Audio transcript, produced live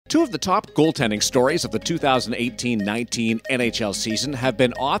Two of the top goaltending stories of the 2018-19 NHL season have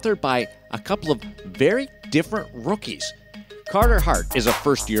been authored by a couple of very different rookies. Carter Hart is a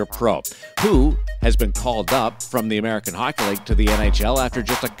first-year pro who has been called up from the American Hockey League to the NHL after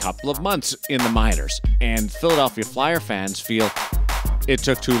just a couple of months in the minors. And Philadelphia Flyer fans feel it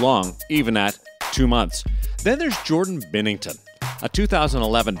took too long, even at 2 months. Then there's Jordan Binnington, a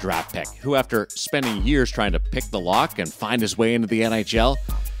 2011 draft pick who, after spending years trying to pick the lock and find his way into the NHL,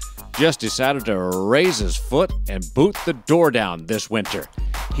 just decided to raise his foot and boot the door down this winter.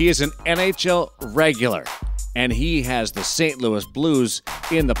 He is an NHL regular, and he has the St. Louis Blues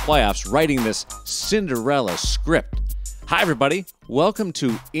in the playoffs, writing this Cinderella script. Hi, everybody. Welcome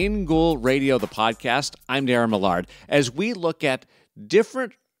to In Goal Radio, the podcast. I'm Darren Millard, as we look at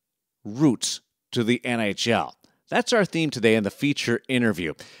different routes to the NHL. That's our theme today in the feature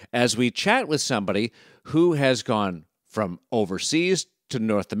interview, as we chat with somebody who has gone from overseas to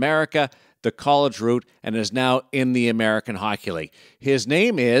North America, the college route, and is now in the American Hockey League. His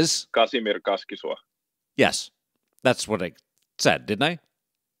name is... Kasimir Kaskisuo. Yes, that's what I said, didn't I?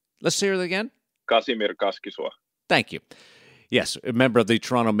 Let's hear it again. Kasimir Kaskisuo. Thank you. Yes, a member of the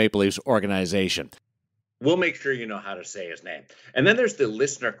Toronto Maple Leafs organization. We'll make sure you know how to say his name. And then there's the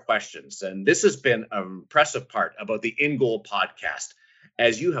listener questions. And this has been an impressive part about the In Goal podcast,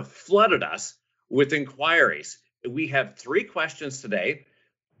 as you have flooded us with inquiries. We have 3 questions today,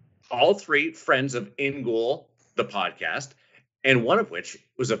 all 3 friends of In Goal, the podcast, and one of which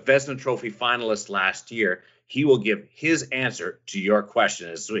was a Vezina Trophy finalist last year. He will give his answer to your question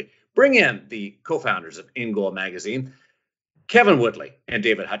as we bring in the co-founders of In Goal magazine, Kevin Woodley and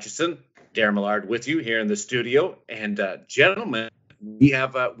David Hutchison. Darren Millard with you here in the studio. And gentlemen, we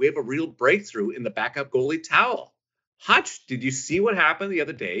have a real breakthrough in the backup goalie towel. Hutch, did you see what happened the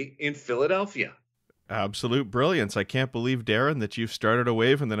other day in Philadelphia? Absolute brilliance. I can't believe, Darren, that you've started a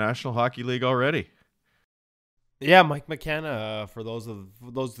wave in the National Hockey League already. Yeah, Mike McKenna, for those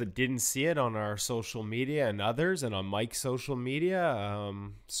that didn't see it on our social media and others, and on Mike's social media,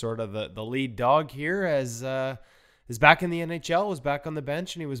 sort of the lead dog here is back in the NHL, was back on the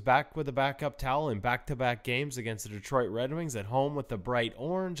bench, and he was back with a backup towel in back-to-back games against the Detroit Red Wings, at home with the bright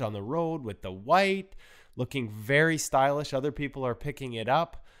orange, on the road with the white, looking very stylish. Other people are picking it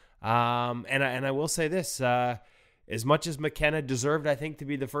up. And I will say this, as much as McKenna deserved, I think, to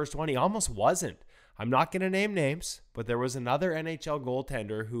be the first one, he almost wasn't. I'm not going to name names, but there was another NHL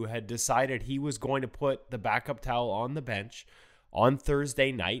goaltender who had decided he was going to put the backup towel on the bench on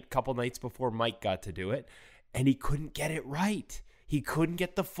Thursday night, a couple nights before Mike got to do it, and he couldn't get it right. He couldn't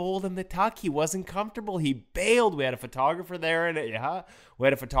get the fold and the tuck. He wasn't comfortable. He bailed. We had a photographer there, and we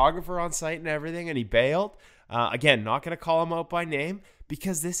had a photographer on site and everything, and he bailed. Again, not going to call him out by name,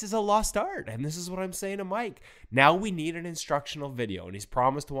 because this is a lost art, and this is what I'm saying to Mike. Now we need an instructional video, and he's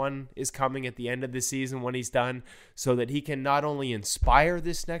promised one is coming at the end of the season when he's done, so that he can not only inspire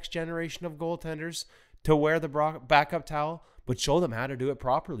this next generation of goaltenders to wear the backup towel, but show them how to do it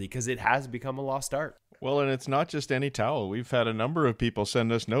properly, because it has become a lost art. Well, and it's not just any towel. We've had a number of people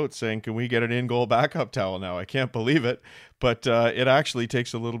send us notes saying, can we get an in-goal backup towel now? I can't believe it, but it actually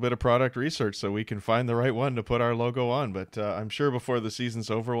takes a little bit of product research so we can find the right one to put our logo on. But I'm sure before the season's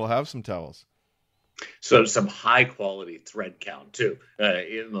over, we'll have some towels. So some high-quality thread count, too,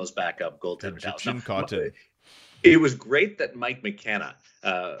 in those backup goaltender towels. Egyptian cotton. It was great that Mike McKenna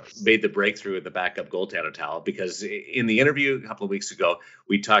made the breakthrough in the backup goaltender towel, because in the interview a couple of weeks ago,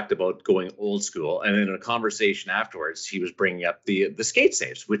 we talked about going old school. And in a conversation afterwards, he was bringing up the skate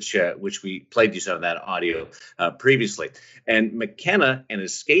saves, which we played you some of that audio previously. And McKenna and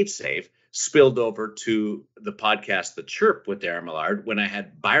his skate save spilled over to the podcast, The Chirp, with Darren Millard, when I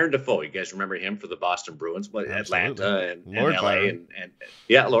had Byron Dafoe. You guys remember him for the Boston Bruins, but Atlanta and LA and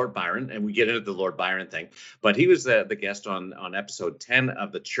yeah, Lord Byron. And we get into the Lord Byron thing, but he was the guest on episode 10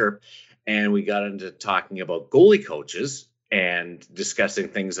 of The Chirp. And we got into talking about goalie coaches and discussing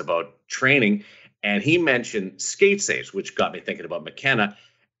things about training. And he mentioned skate saves, which got me thinking about McKenna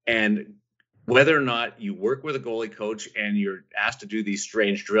and whether or not you work with a goalie coach and you're asked to do these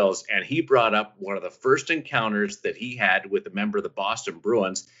strange drills. And he brought up one of the first encounters that he had with a member of the Boston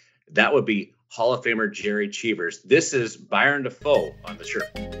Bruins. That would be Hall of Famer Jerry Cheevers. This is Byron Dafoe on The Chirp.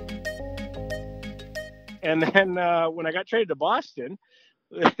 And then when I got traded to Boston,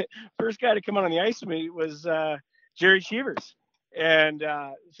 the first guy to come out on the ice with me was Jerry Cheevers. And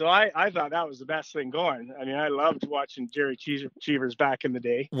so I thought that was the best thing going. I mean, I loved watching Jerry Cheevers back in the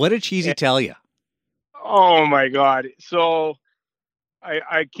day. What did Cheesy tell you? Oh, my God. So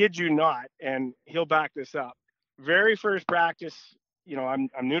I kid you not, and he'll back this up. Very first practice, I'm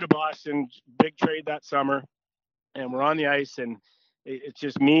new to Boston, big trade that summer, and we're on the ice, and It's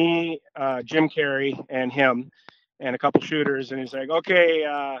just me, Jim Carey, and him, and a couple shooters. And he's like, "Okay,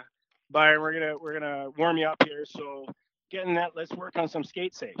 Byron, we're gonna warm you up here. So getting that, let's work on some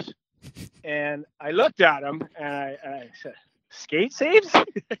skate saves." And I looked at him and I said, "Skate saves?" I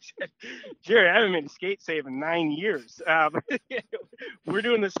said, "Jerry, I haven't made a skate save in 9 years. We're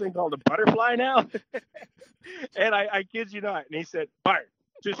doing this thing called a butterfly now." And I kid you not. And he said, "Byron,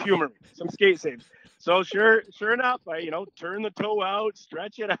 just humor me. Some skate saves." So sure enough, I turn the toe out,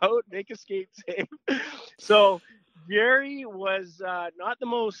 stretch it out, make a skate save. So Jerry was not the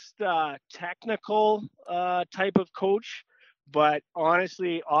most technical type of coach, but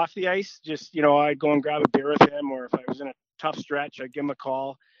honestly, off the ice, just I'd go and grab a beer with him, or if I was in a tough stretch, I'd give him a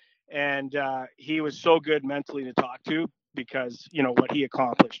call. And he was so good mentally to talk to, because what he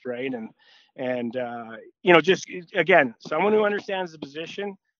accomplished, right? And just again, someone who understands the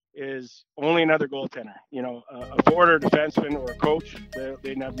position is only another goaltender. A forward or defenseman or a coach,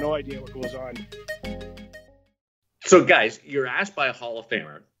 they have no idea what goes on. So, guys, you're asked by a Hall of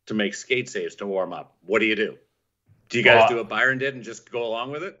Famer to make skate saves to warm up. What do you do? Do you guys do what Byron did and just go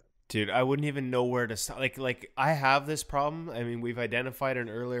along with it? Dude, I wouldn't even know where to start. Like I have this problem. I mean, we've identified in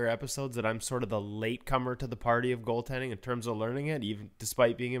earlier episodes that I'm sort of the latecomer to the party of goaltending in terms of learning it, even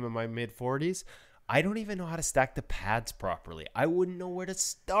despite being in my mid-40s. I don't even know how to stack the pads properly. I wouldn't know where to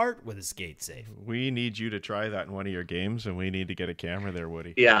start with a skate save. We need you to try that in one of your games, and we need to get a camera there,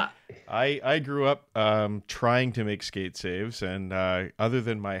 Woody. Yeah. I grew up trying to make skate saves, and other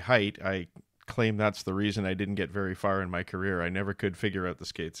than my height, I claim that's the reason I didn't get very far in my career. I never could figure out the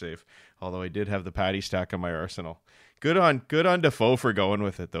skate save, although I did have the patty stack in my arsenal. Good on Defoe for going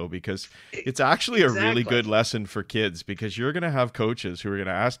with it, though, because it's actually a really good lesson for kids, because you're going to have coaches who are going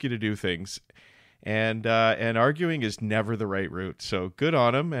to ask you to do things, and arguing is never the right route. So good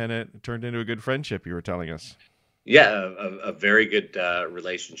on him, and it turned into a good friendship, you were telling us. Yeah, a very good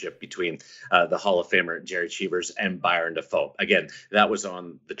relationship between the Hall of Famer Jerry Cheevers and Byron Defoe. Again, that was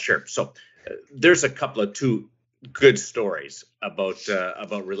on the Chirp. So there's a couple of two good stories about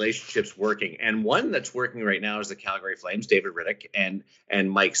relationships working, and one that's working right now is the Calgary Flames, David Riddick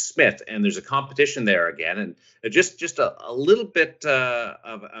and Mike Smith, and there's a competition there again. And just a little bit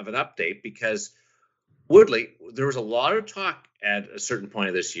of an update, because Woodley, there was a lot of talk at a certain point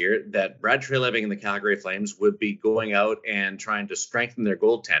of this year that Brad Treliving and the Calgary Flames would be going out and trying to strengthen their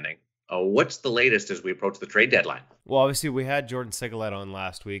goaltending. What's the latest as we approach the trade deadline? Well, obviously, we had Jordan Sigalet on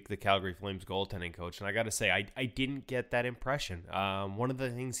last week, the Calgary Flames goaltending coach, and I got to say, I didn't get that impression. One of the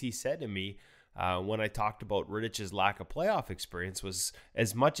things he said to me when I talked about Riddich's lack of playoff experience was,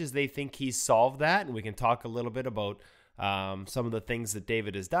 as much as they think he's solved that, and we can talk a little bit about some of the things that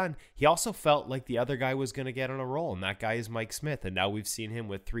David has done, he also felt like the other guy was going to get on a roll, and that guy is Mike Smith. And now we've seen him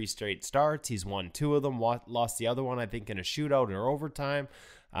with 3 straight starts. He's won 2 of them, lost the other one, I think, in a shootout or overtime.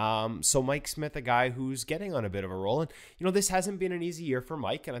 So Mike Smith, a guy who's getting on a bit of a roll. And, this hasn't been an easy year for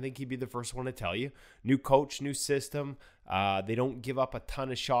Mike, and I think he'd be the first one to tell you. New coach, new system. They don't give up a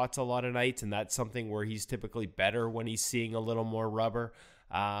ton of shots a lot of nights, and that's something where he's typically better when he's seeing a little more rubber.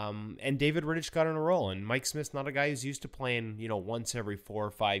 And David Rittich got on a roll, and Mike Smith's not a guy who's used to playing, once every 4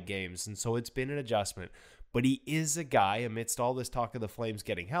 or 5 games. And so it's been an adjustment, but he is a guy, amidst all this talk of the Flames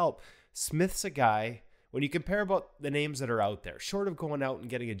getting help, Smith's a guy, when you compare about the names that are out there, short of going out and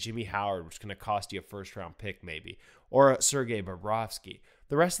getting a Jimmy Howard, which is going to cost you a first-round pick maybe, or a Sergei Bobrovsky,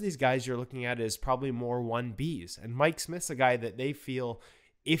 the rest of these guys you're looking at is probably more 1Bs. And Mike Smith's a guy that they feel,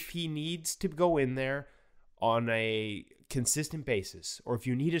 if he needs to go in there on a consistent basis, or if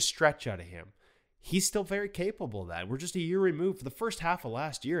you need a stretch out of him, he's still very capable of that. We're just a year removed. For the first half of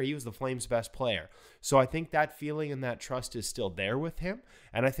last year, he was the Flames' best player. So I think that feeling and that trust is still there with him.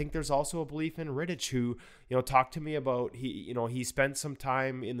 And I think there's also a belief in Rittich, who, talked to me about, he spent some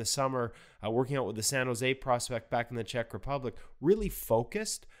time in the summer working out with the San Jose prospect back in the Czech Republic, really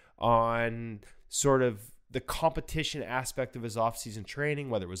focused on sort of the competition aspect of his offseason training,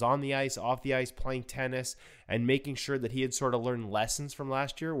 whether it was on the ice, off the ice, playing tennis, and making sure that he had sort of learned lessons from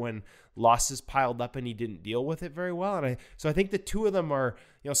last year when losses piled up and he didn't deal with it very well. And so I think the two of them are,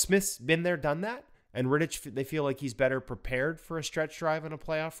 Smith's been there, done that, and Rittich, they feel like he's better prepared for a stretch drive and a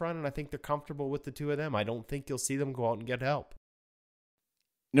playoff run, and I think they're comfortable with the two of them. I don't think you'll see them go out and get help.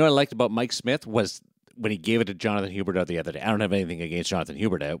 What I liked about Mike Smith was when he gave it to Jonathan Huberdeau the other day. I don't have anything against Jonathan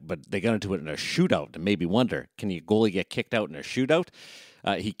Huberdeau, but they got into it in a shootout and made me wonder, can your goalie get kicked out in a shootout?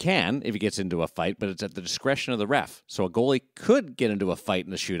 He can if he gets into a fight, but it's at the discretion of the ref. So a goalie could get into a fight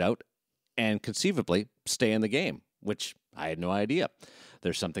in a shootout and conceivably stay in the game, which I had no idea.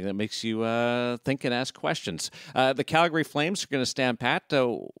 There's something that makes you think and ask questions. The Calgary Flames are going to stand pat.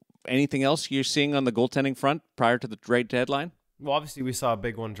 Anything else you're seeing on the goaltending front prior to the trade deadline? Well, obviously we saw a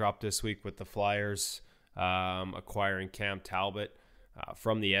big one drop this week with the Flyers acquiring Cam Talbot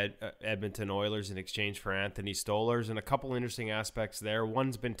from the Edmonton Oilers in exchange for Anthony Stolarz, and a couple interesting aspects there.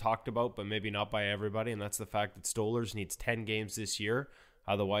 One's been talked about, but maybe not by everybody, and that's the fact that Stolarz needs 10 games this year.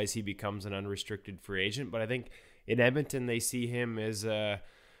 Otherwise, he becomes an unrestricted free agent. But I think in Edmonton, they see him as a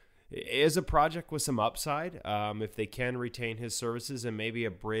project with some upside. If they can retain his services and maybe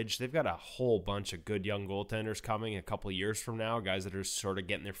a bridge, they've got a whole bunch of good young goaltenders coming a couple of years from now, guys that are sort of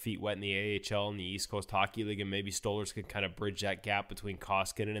getting their feet wet in the AHL and the East Coast Hockey League, and maybe Stolarz could kind of bridge that gap between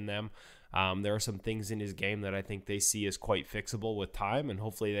Koskinen and them. There are some things in his game that I think they see as quite fixable with time, and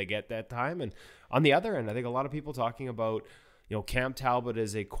hopefully they get that time. And on the other end, I think a lot of people talking about Cam Talbot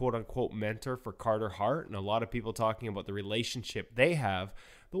is a quote-unquote mentor for Carter Hart, and a lot of people talking about the relationship they have.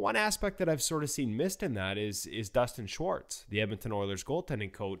 The one aspect that I've sort of seen missed in that is Dustin Schwartz, the Edmonton Oilers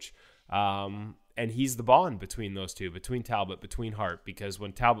goaltending coach, and he's the bond between those two, between Talbot, between Hart, because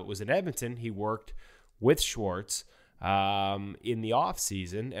when Talbot was in Edmonton, he worked with Schwartz in the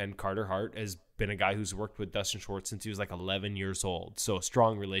offseason, and Carter Hart has been a guy who's worked with Dustin Schwartz since he was like 11 years old. So a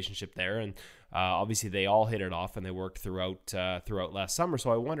strong relationship there, and obviously they all hit it off, and they worked throughout last summer.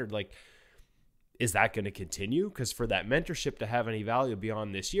 So I wondered, is that going to continue? Because for that mentorship to have any value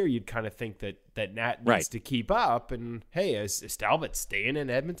beyond this year, you'd kind of think that Nat needs to keep up. And hey, is Talbot staying in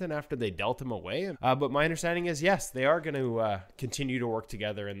Edmonton after they dealt him away? But my understanding is, yes, they are going to continue to work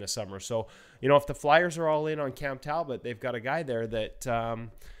together in the summer. So, if the Flyers are all in on Cam Talbot, they've got a guy there that,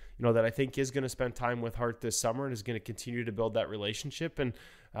 that I think is going to spend time with Hart this summer and is going to continue to build that relationship. And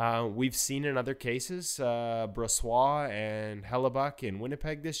we've seen in other cases, Brossoit and Hellebuyck in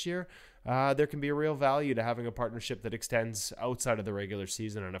Winnipeg this year, there can be a real value to having a partnership that extends outside of the regular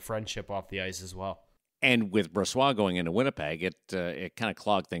season and a friendship off the ice as well. And with Brossoit going into Winnipeg, it kind of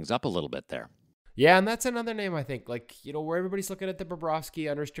clogged things up a little bit there. Yeah, and that's another name, I think, where everybody's looking at the Bobrovsky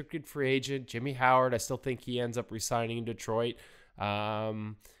unrestricted free agent, Jimmy Howard. I still think he ends up resigning in Detroit.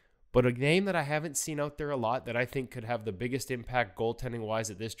 But a name that I haven't seen out there a lot that I think could have the biggest impact goaltending-wise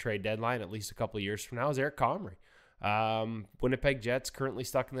at this trade deadline, at least a couple of years from now, is Eric Comrie. Winnipeg Jets currently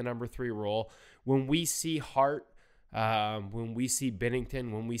stuck in the number 3 role. When we see Hart, when we see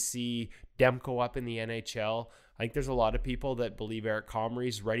Binnington, when we see Demko up in the NHL, I think there's a lot of people that believe Eric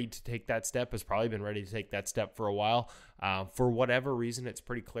Comrie's ready to take that step, has probably been ready to take that step for a while. For whatever reason, it's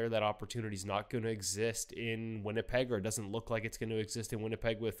pretty clear that opportunity is not going to exist in Winnipeg, or it doesn't look like it's going to exist in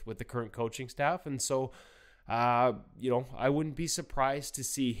Winnipeg with the current coaching staff. And so, I wouldn't be surprised to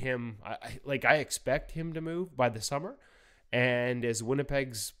see him. I expect him to move by the summer. And as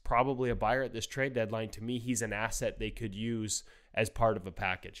Winnipeg's probably a buyer at this trade deadline, to me, he's an asset they could use as part of a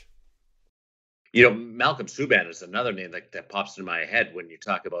package. Malcolm Subban is another name that pops into my head when you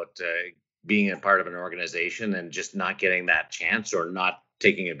talk about being a part of an organization and just not getting that chance or not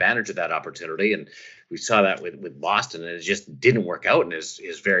taking advantage of that opportunity. And we saw that with Boston, and it just didn't work out in his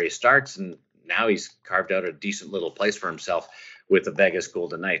various starts. And now he's carved out a decent little place for himself with the Vegas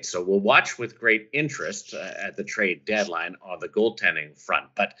Golden Knights. So we'll watch with great interest at the trade deadline on the goaltending front.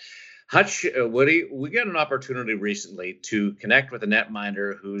 But Hutch, Woody, we got an opportunity recently to connect with a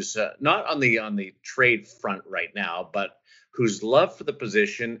netminder who's not on the trade front right now, but whose love for the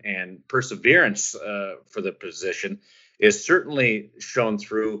position and perseverance for the position is certainly shown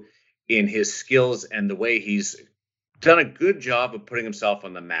through in his skills and the way he's done a good job of putting himself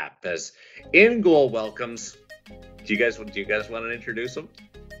on the map. As In Goal welcomes, do you guys want to introduce him?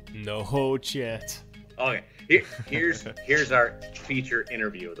 No chance. Okay, here's our feature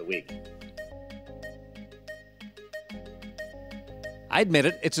interview of the week. I admit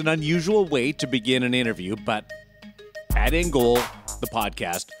it, it's an unusual way to begin an interview, but at In Goal, the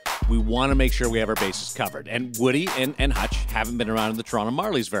podcast, we want to make sure we have our bases covered. And Woody and Hutch haven't been around in the Toronto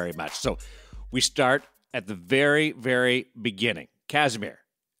Marlies very much. So we start at the very, very beginning. Kasimir,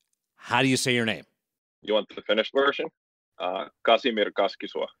 how do you say your name? You want the finished version? Kasimir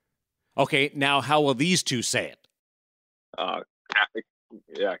Kaskisuo. Okay, now how will these two say it?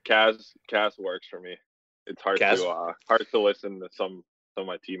 Kaz works for me. It's hard to listen to some of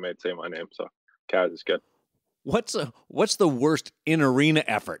my teammates say my name, so Kaz is good. What's the worst in-arena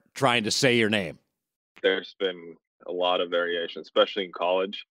effort trying to say your name? There's been a lot of variation, especially in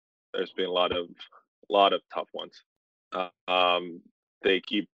college. There's been a lot of tough ones. They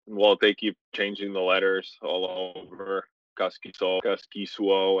keep changing the letters all over.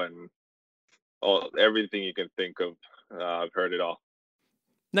 Kaskisuo, and everything you can think of. I've heard it all.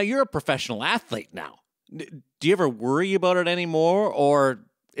 Now, you're a professional athlete now. Do you ever worry about it anymore, or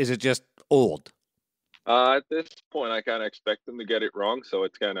is it just old? At this point, I kind of expect them to get it wrong, so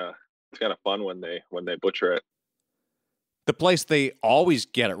it's kind of fun when they butcher it. The place they always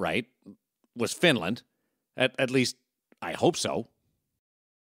get it right was Finland. At least, I hope so.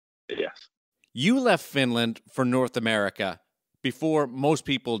 Yes. You left Finland for North America before most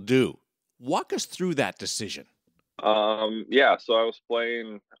people do. Walk us through that decision. Yeah, so I was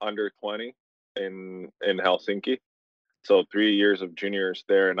playing under 20 in Helsinki. So 3 years of juniors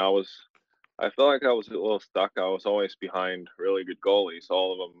there, and I felt like I was a little stuck. I was always behind really good goalies.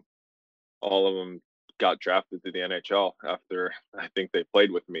 All of them got drafted to the NHL after I think they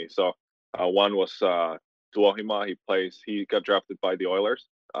played with me. So one was Tuohima. He got drafted by the Oilers.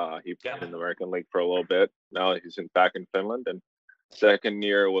 He played in the American League for a little bit. Now he's back in Finland. And second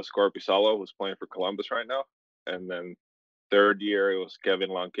year was Korpisalo, who's playing for Columbus right now. And then third year it was Kevin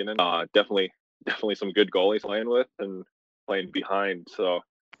Lankinen. Definitely some good goalies playing with and playing behind. So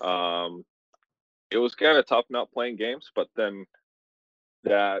it was kind of tough not playing games, but then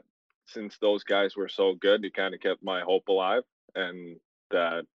that since those guys were so good, it kind of kept my hope alive, and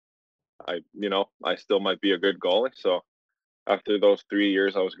that I still might be a good goalie. So after those 3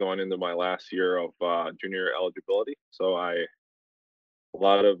 years, I was going into my last year of junior eligibility. So a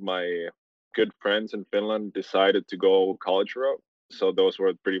lot of my good friends in Finland decided to go college route. So those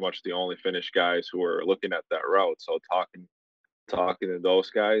were pretty much the only Finnish guys who were looking at that route. So talking to those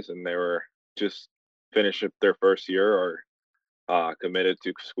guys, and they were just finished up their first year or committed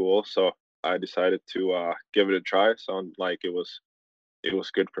to school. So I decided to give it a try. Sounded like it was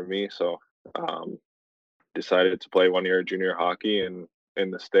good for me. So decided to play 1 year junior hockey in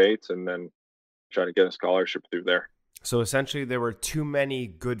the States, and then try to get a scholarship through there. So essentially, there were too many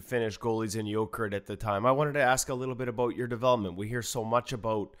good Finnish goalies in Jokerit at the time. I wanted to ask a little bit about your development. We hear so much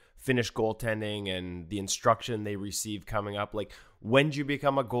about Finnish goaltending and the instruction they receive coming up. Like, when did you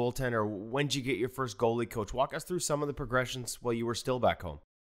become a goaltender? When did you get your first goalie coach? Walk us through some of the progressions while you were still back home.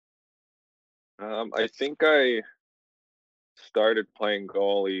 I think I started playing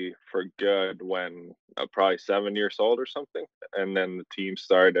goalie for good when probably 7 years old or something, and then the team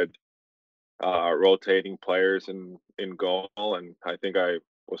started rotating players in goal, and I think I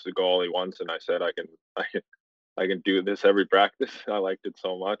was the goalie once, and I said I can do this every practice. I liked it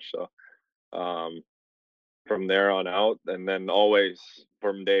so much. So from there on out, and then always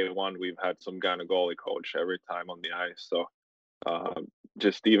from day one, we've had some kind of goalie coach every time on the ice. So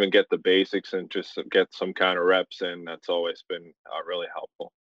just even get the basics and just get some kind of reps in. That's always been really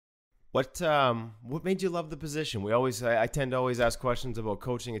helpful. What made you love the position? I tend to always ask questions about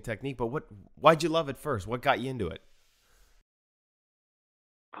coaching and technique, but why'd you love it first? What got you into it?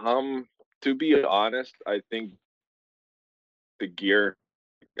 To be honest, I think the gear,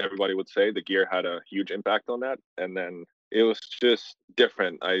 everybody would say the gear had a huge impact on that. And then it was just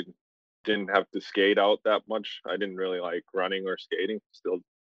different. I didn't have to skate out that much. I didn't really like running or skating, still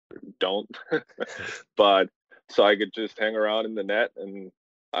don't. But so I could just hang around in the net, and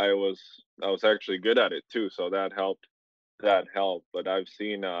I was actually good at it too. So that helped. But I've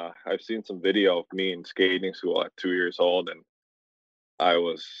seen some video of me in skating school at 2 years old, and I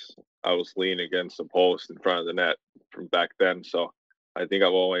was leaning against the post in front of the net from back then. So I think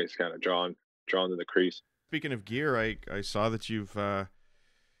I've always kind of drawn to the crease. Speaking of gear, I saw that you've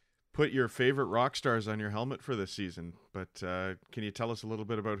put your favorite rock stars on your helmet for this season. But can you tell us a little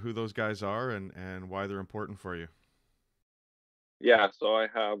bit about who those guys are and why they're important for you? Yeah, so I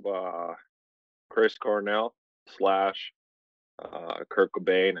have Chris Cornell / Kurt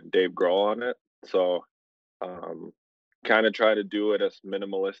Cobain and Dave Grohl on it. So kind of try to do it as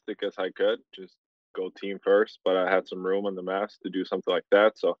minimalistic as I could, just go team first. But I had some room on the mask to do something like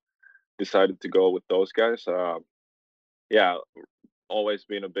that, so decided to go with those guys. Yeah, always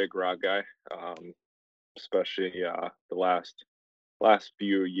been a big rock guy, especially the last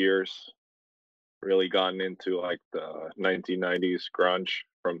few years. Really gotten into like the 1990s grunge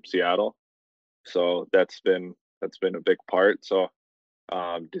from Seattle, so that's been a big part. So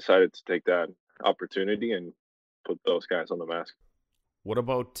decided to take that opportunity and put those guys on the mask. What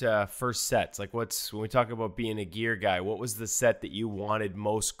about first sets? Like, when we talk about being a gear guy, what was the set that you wanted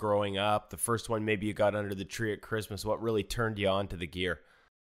most growing up? The first one maybe you got under the tree at Christmas. What really turned you on to the gear?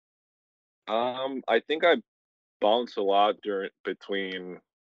 I think I bounced a lot between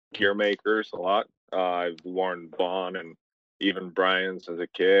gear makers a lot. I've worn Vaughn and even Brian's as a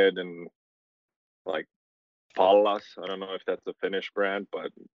kid, and like Pallas. I don't know if that's a Finnish brand,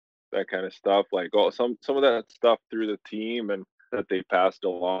 but that kind of stuff. Like some of that stuff through the team and that they passed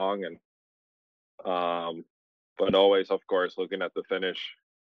along, and but always, of course, looking at the Finnish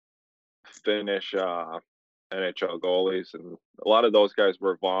NHL goalies, and a lot of those guys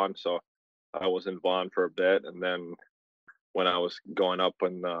were Vaughn. So I was in Vaughn for a bit, and then when I was going up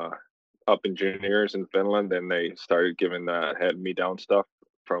up in juniors in Finland, and they started giving that hand-me-down stuff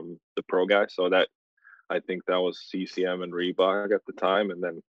from the pro guys. So that, I think that was CCM and Reebok at the time, and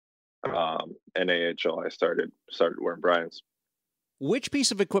then NAHL I started wearing Bryant's. Which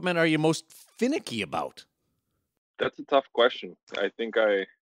piece of equipment are you most finicky about? That's a tough question. I think a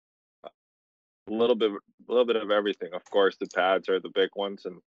little bit of everything. Of course, the pads are the big ones,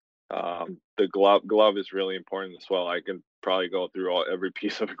 and the glove is really important as well. I can probably go through every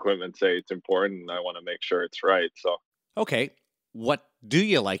piece of equipment, say it's important, and I want to make sure it's right. So, okay, what do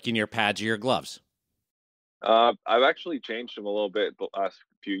you like in your pads or your gloves? I've actually changed them a little bit the last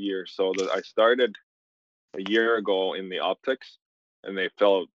few years. So I started a year ago in the optics, and they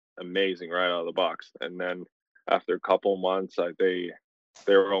felt amazing right out of the box. And then after a couple months, they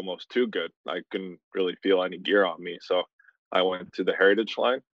were almost too good. I couldn't really feel any gear on me. So I went to the Heritage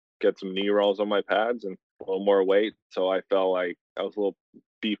line, get some knee rolls on my pads and a little more weight. So I felt like I was a little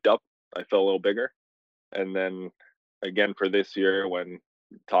beefed up. I felt a little bigger. And then again for this year, when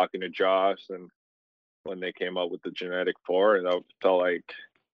talking to Josh and when they came up with the Genetic 4, and that felt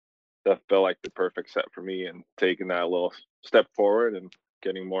like the perfect set for me, and taking that little step forward and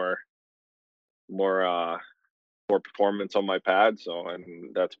getting more performance on my pad. So,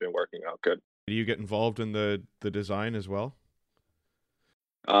 and that's been working out good. Do you get involved in the design as well?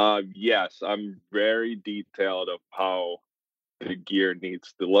 Yes, I'm very detailed of how the gear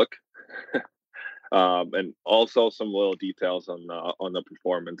needs to look. And also some little details on the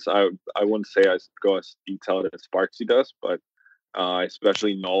performance. I wouldn't say I go as detailed as Sparksy does, but I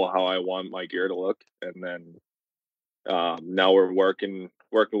especially know how I want my gear to look. And then now we're working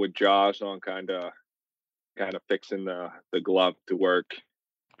with Josh on kind of fixing the glove to work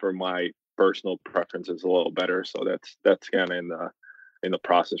for my personal preferences a little better. So that's kind of in the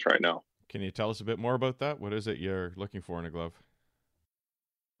process right now. Can you tell us a bit more about that? What is it you're looking for in a glove?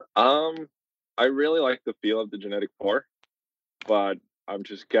 I really like the feel of the Genetic 4, but I'm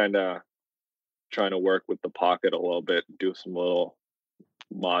just kind of trying to work with the pocket a little bit, do some little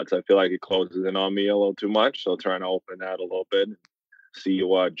mods. I feel like it closes in on me a little too much, so trying to open that a little bit, see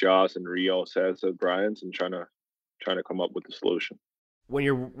what Joss and Rio says of Brian's, and trying to come up with a solution. When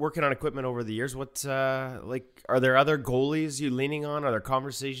you're working on equipment over the years, what are there other goalies you leaning on? Are there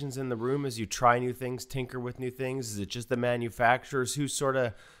conversations in the room as you try new things, tinker with new things? Is it just the manufacturers? Who sort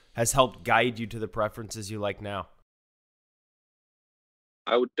of has helped guide you to the preferences you like now?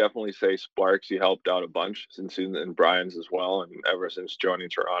 I would definitely say Sparks. He helped out a bunch since he's in Brian's as well, and ever since joining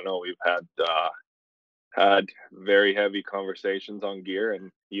Toronto, we've had very heavy conversations on gear, and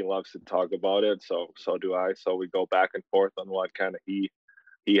he loves to talk about it. So do I. So we go back and forth on what kind of he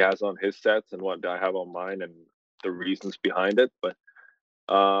has on his sets and what I have on mine, and the reasons behind it. But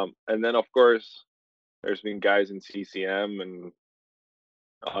and then of course there's been guys in CCM and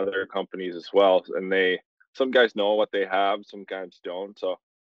other companies as well, and some guys know what they have, some guys don't. So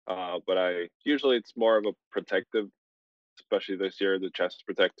but usually it's more of a protective, especially this year, the chest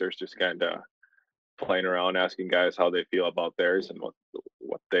protectors, just kind of playing around, asking guys how they feel about theirs and what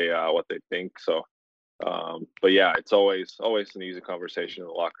they think. So but yeah, it's always an easy conversation in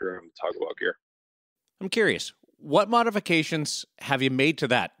the locker room to talk about gear. I'm curious, what modifications have you made to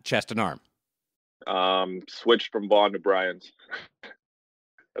that chest and arm? Switched from Bond to Brian's.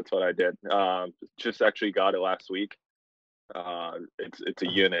 That's what I did. Just actually got it last week. It's a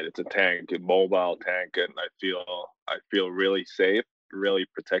unit, it's a tank, a mobile tank, and I feel really safe, really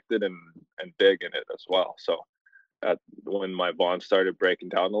protected, and big in it as well. So when my bond started breaking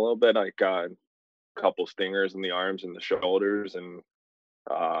down a little bit, I got a couple stingers in the arms and the shoulders, and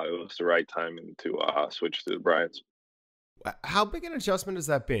it was the right time to switch to the Bryant's. How big an adjustment has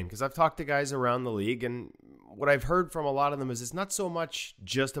that been? Because I've talked to guys around the league, and what I've heard from a lot of them is it's not so much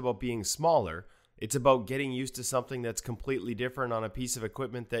just about being smaller. It's about getting used to something that's completely different on a piece of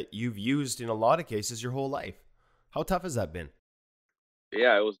equipment that you've used in a lot of cases your whole life. How tough has that been?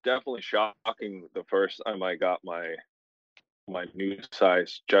 Yeah, it was definitely shocking the first time I got my new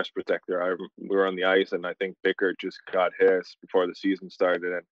size chest protector. We were on the ice, and I think Bickert just got his before the season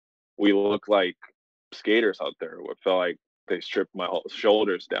started, and we looked like skaters out there. It felt like they stripped my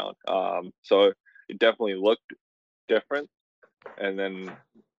shoulders down. So it definitely looked different. And then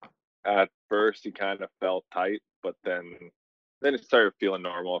at first, he kind of felt tight, but then it started feeling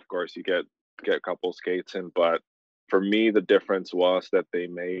normal. Of course, you get a couple skates in, but for me, the difference was that they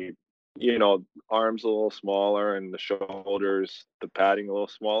made, arms a little smaller and the shoulders, the padding a little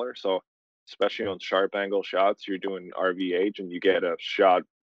smaller. So especially on sharp angle shots, you're doing RVH and you get a shot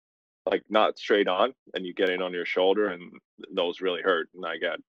like not straight on, and you get it on your shoulder, and those really hurt. And I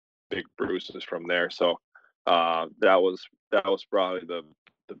got big bruises from there. So that was probably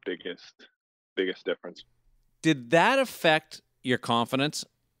the biggest difference. Did that affect your confidence?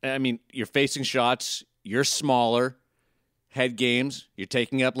 I mean, you're facing shots, you're smaller, head games, you're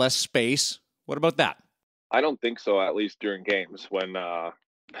taking up less space. What about that? I don't think so, at least during games when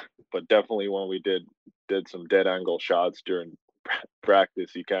but definitely when we did some dead angle shots during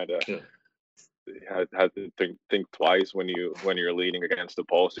practice, you kind of had to think twice when you're leading against the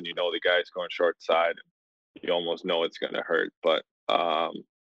post and you know the guy's going short side and you almost know it's going to hurt. But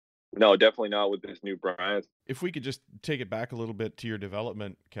no, definitely not with this new brand. If we could just take it back a little bit to your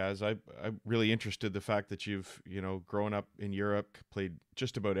development, Kaz, I'm really interested the fact that you've, grown up in Europe, played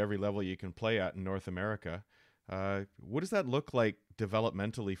just about every level you can play at in North America. What does that look like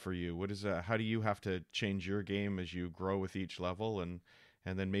developmentally for you? How do you have to change your game as you grow with each level? And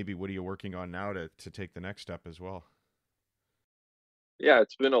then maybe what are you working on now to take the next step as well? Yeah,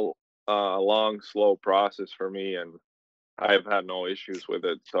 it's been a long, slow process for me, and I've had no issues with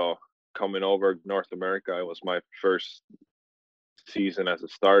it. So coming over North America, it was my first season as a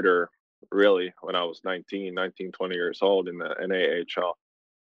starter, really, when I was 19, 20 years old in the NAHL.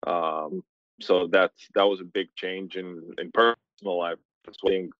 So that was a big change in personal life. I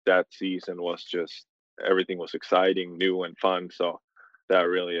think that season was just, everything was exciting, new and fun. So that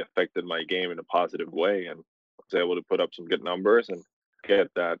really affected my game in a positive way, and I was able to put up some good numbers and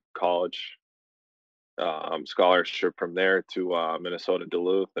get that college scholarship from there to Minnesota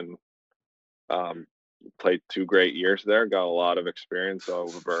Duluth, and played 2 great years there. Got a lot of experience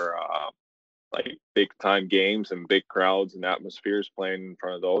over like big time games and big crowds and atmospheres, playing in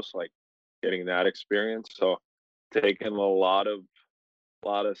front of those, like getting that experience. So taking a lot of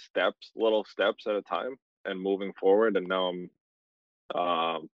little steps at a time and moving forward. And now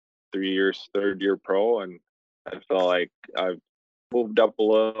I'm 3 years, third year pro, and I feel like I've moved up a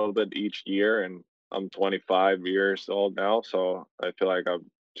little bit each year, and I'm 25 years old now, so I feel like I'm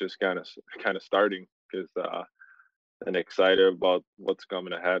just kind of starting, because and excited about what's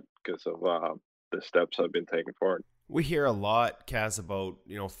coming ahead because of the steps I've been taking forward. We hear a lot, Kaz, about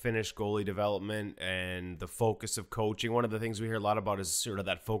Finnish goalie development and the focus of coaching. One of the things we hear a lot about is sort of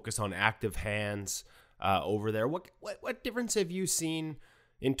that focus on active hands over there. What difference have you seen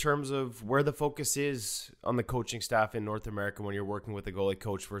in terms of where the focus is on the coaching staff in North America when you're working with a goalie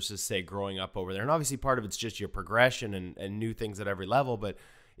coach versus, say, growing up over there? And obviously part of it's just your progression and new things at every level, but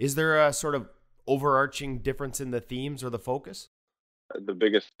is there a sort of overarching difference in the themes or the focus? The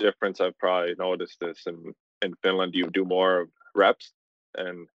biggest difference I've probably noticed is in Finland, you do more of reps,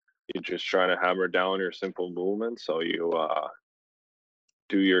 and you're just trying to hammer down your simple movements. So you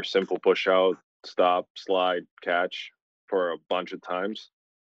do your simple push out, stop, slide, catch for a bunch of times.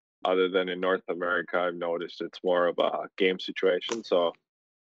 Other than in North America, I've noticed it's more of a game situation. So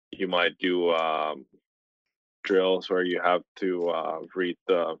you might do drills where you have to read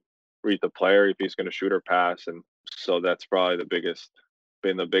the player if he's going to shoot or pass, and so that's probably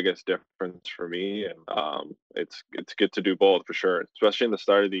been the biggest difference for me. And it's good to do both for sure, especially in the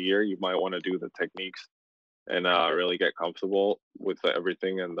start of the year. You might want to do the techniques and really get comfortable with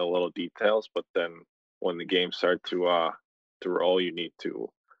everything and the little details, but then when the games start to roll, you need to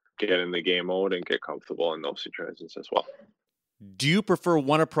get in the game mode and get comfortable in those situations as well. Do you prefer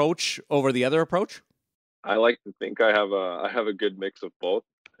one approach over the other approach? I like to think I have a good mix of both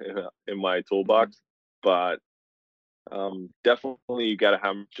in my toolbox, but definitely you got to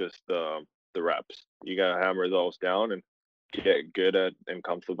hammer just the reps. You got to hammer those down and get good at and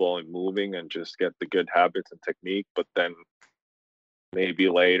comfortable in moving and just get the good habits and technique. But then maybe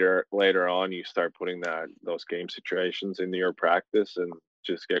later on you start putting those game situations into your practice and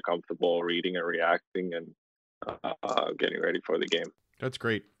just get comfortable reading and reacting and getting ready for the game. That's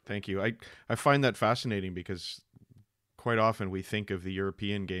great. Thank you. I find that fascinating because quite often we think of the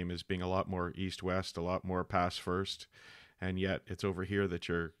European game as being a lot more east-west, a lot more pass first, and yet it's over here that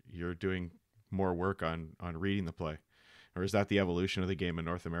you're doing more work on reading the play. Or is that the evolution of the game in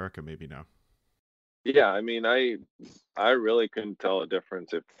North America maybe now? Yeah, I mean, I really couldn't tell a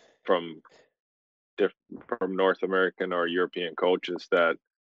difference from North American or European coaches that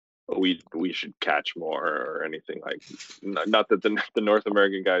we should catch more or anything. Like, not that the North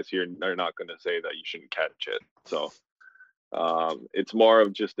American guys here are not going to say that you shouldn't catch it. So it's more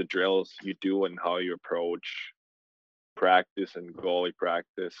of just the drills you do and how you approach practice and goalie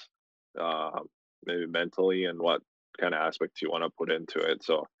practice, maybe mentally, and what kind of aspects you want to put into it.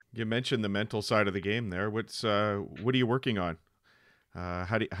 So you mentioned the mental side of the game there. What are you working on?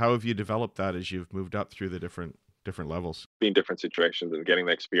 How have you developed that as you've moved up through the different levels? Being different situations and getting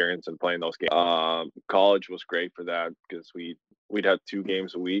the experience and playing those games. College was great for that because we'd have 2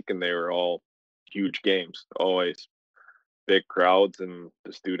 games a week and they were all huge games, always big crowds and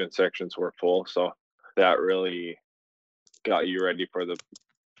the student sections were full. So that really got you ready for the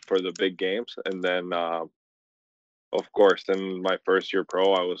big games. And then, of course, in my first year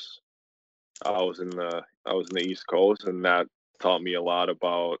pro, I was in the East Coast, and that taught me a lot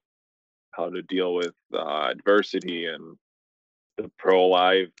about how to deal with adversity and the pro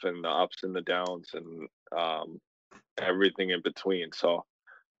life and the ups and the downs and everything in between. So,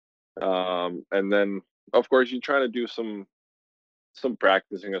 and then of course you try to do some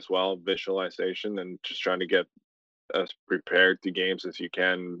practicing as well, visualization, and just trying to get as prepared to games as you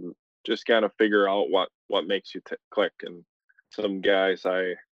can. Just kind of figure out what makes you click. And some guys,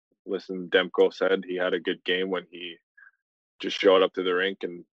 I listened, Demko said he had a good game when he just showed up to the rink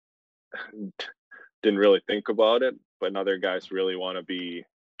and didn't really think about it. But other guys really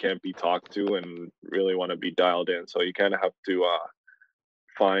can't be talked to and really want to be dialed in. So you kind of have to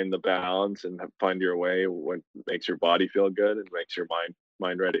find the balance and find your way when makes your body feel good and makes your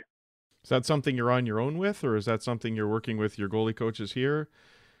mind ready. Is that something you're on your own with, or is that something you're working with your goalie coaches here?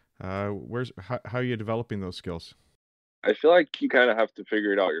 How are you developing those skills? I feel like you kind of have to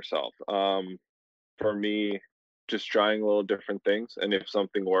figure it out yourself. For me, just trying a little different things, and if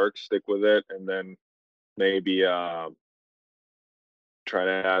something works, stick with it, and then maybe try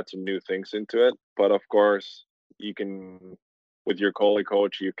to add some new things into it. But of course, you can, with your goalie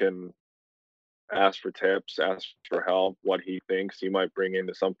coach, you can ask for tips, ask for help, what he thinks he might bring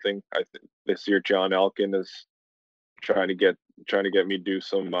into something. I think this year John Elkin is trying to get me to do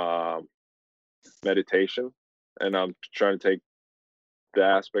some meditation, and I'm trying to take the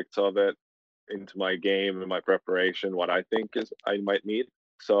aspects of it into my game and my preparation, what I think is I might need.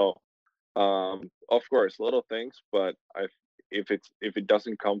 So of course little things, but if it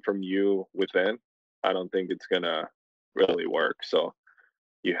doesn't come from you within, I don't think it's gonna really work. So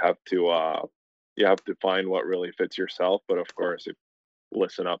you have to find what really fits yourself. But of course,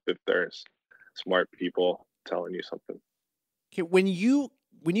 listen up if there's smart people telling you something. Okay, when you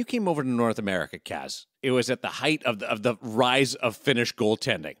came over to North America, Kaz, it was at the height of the rise of Finnish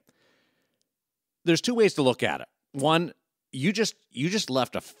goaltending. There's two ways to look at it. One, you just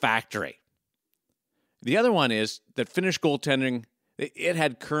left a factory. The other one is that Finnish goaltending, it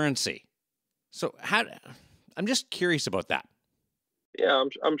had currency. So I'm just curious about that. Yeah,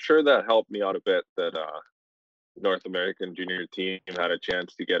 I'm sure that helped me out a bit. That North American junior team had a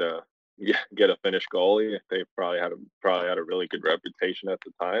chance to get a Finnish goalie. They probably had a really good reputation at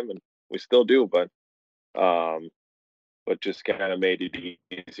the time, and we still do. But just kind of made it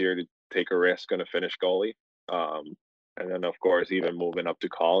easier to take a risk on a Finnish goalie. And then of course, even moving up to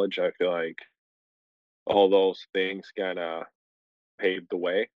college, I feel like all those things kind of paved the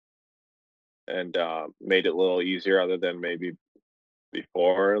way and made it a little easier. Other than maybe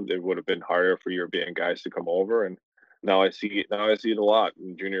before, it would have been harder for European guys to come over. And now I see it a lot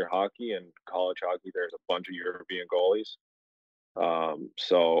in junior hockey and college hockey. There's a bunch of European goalies.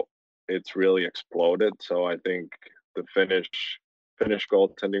 So it's really exploded. So I think the Finnish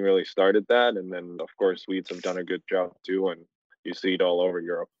goaltending really started that. And then of course Swedes have done a good job too. And you see it all over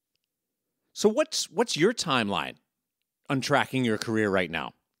Europe. So what's your timeline on tracking your career right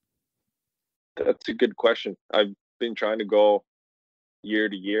now? That's a good question. I've been trying to go year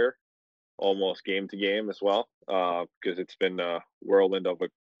to year, almost game to game as well, because it's been a whirlwind of a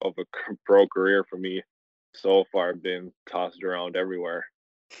pro career for me so far. I've been tossed around everywhere,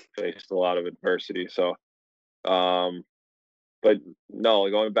 faced a lot of adversity. So, but no,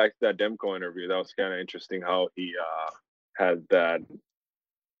 going back to that Demko interview, that was kind of interesting how he had that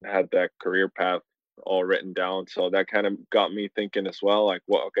career path all written down. So that kind of got me thinking as well, like,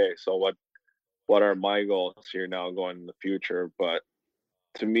 well, okay, so what are my goals here now going in the future? But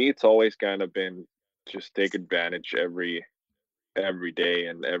to me, it's always kind of been just take advantage every day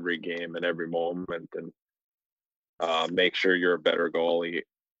and every game and every moment, and make sure you're a better goalie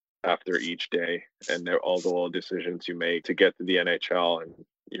after each day, and all the little decisions you make to get to the NHL, and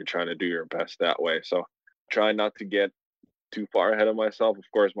you're trying to do your best that way. So try not to get too far ahead of myself. Of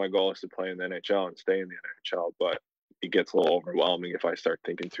course, my goal is to play in the NHL and stay in the NHL, but it gets a little overwhelming if I start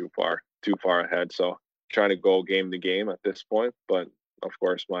thinking too far ahead. So trying to go game to game at this point, but of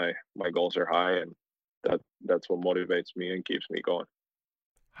course my goals are high, and that's what motivates me and keeps me going.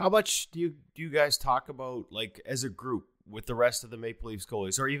 How much do you guys talk about, like, as a group with the rest of the Maple Leafs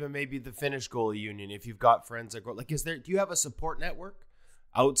goalies, or even maybe the Finnish goalie union, if you've got friends that go, like, do you have a support network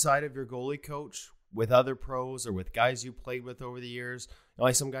outside of your goalie coach with other pros or with guys you played with over the years?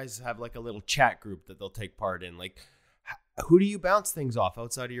 Like some guys have like a little chat group that they'll take part in. Like, who do you bounce things off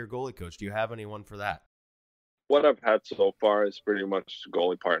outside of your goalie coach? Do you have anyone for that? What I've had so far is pretty much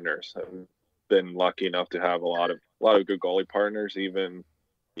goalie partners. I've been lucky enough to have a lot of good goalie partners, even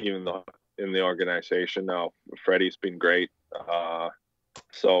though in the organization now. Freddie's been great.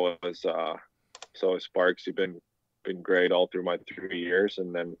 So is Sparks. He's been great all through my 3 years,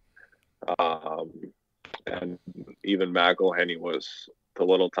 and then and even McElhenney was, the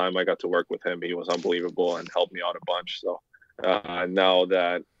little time I got to work with him, he was unbelievable and helped me out a bunch. So now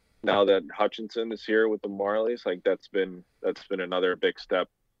that Hutchinson is here with the Marlies, like that's been another big step.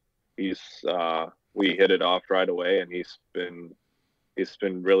 We hit it off right away, and he's been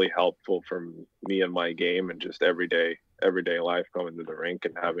really helpful for me and my game, and just everyday life, going to the rink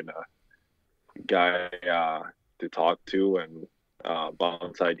and having a guy to talk to and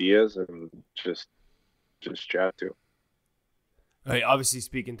bounce ideas and just chat to. Obviously,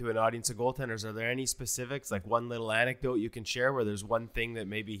 speaking to an audience of goaltenders, are there any specifics, like one little anecdote you can share where there's one thing that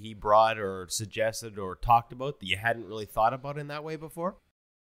maybe he brought or suggested or talked about that you hadn't really thought about in that way before?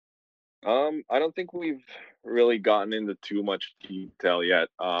 I don't think we've really gotten into too much detail yet.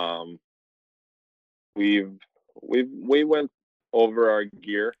 We went over our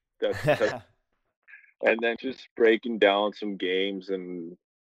gear, and then just breaking down some games and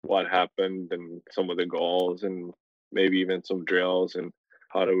what happened and some of the goals and maybe even some drills and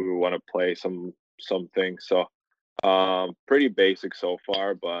how do we want to play some things. So pretty basic so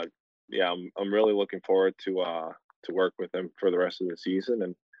far, but yeah, I'm really looking forward to work with him for the rest of the season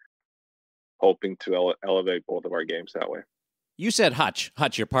and hoping to elevate both of our games that way. You said Hutch,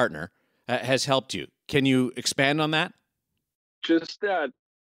 your partner, has helped you. Can you expand on that? Just that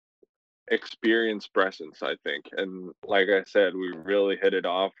experience presence, I think. And like I said, we really hit it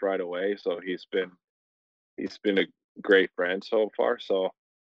off right away. So he's been a great friend so far. So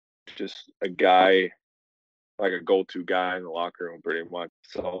just a guy, like a go-to guy in the locker room pretty much.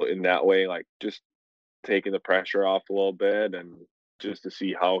 So in that way, like just taking the pressure off a little bit and just to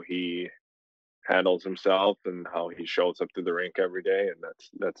see how he handles himself and how he shows up to the rink every day. And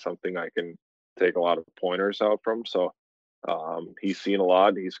that's something I can take a lot of pointers out from. So he's seen a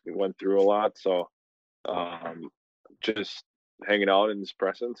lot, he's went through a lot. So just hanging out in his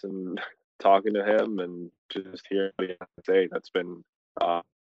presence and talking to him and just hearing what he has to say, that's been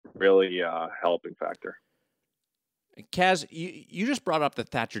really a helping factor. Kaz, you just brought up the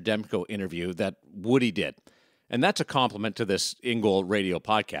Thatcher Demko interview that Woody did. And that's a compliment to this In Goal Radio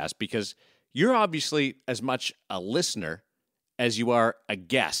podcast, because you're obviously as much a listener as you are a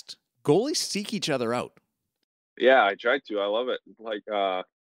guest. Goalies seek each other out. Yeah, I try to. I love it. Like, I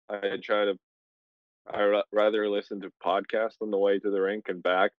rather listen to podcasts on the way to the rink and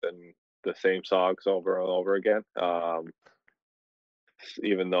back than the same songs over and over again.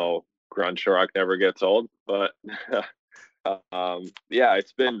 Even though grunge rock never gets old, but yeah,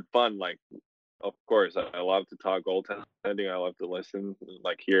 it's been fun. Like, of course, I love to talk goaltending. I love to listen,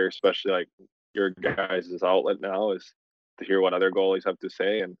 like hear, especially like your guys' outlet now is to hear what other goalies have to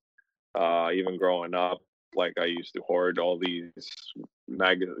say. And even growing up, like I used to hoard all these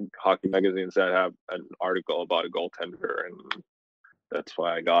hockey magazines that have an article about a goaltender, and that's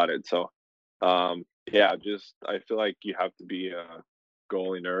why I got it. So yeah, just I feel like you have to be a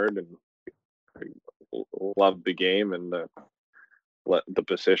goalie nerd and love the game and the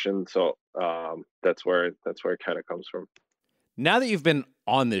position. So that's where it kind of comes from. Now that you've been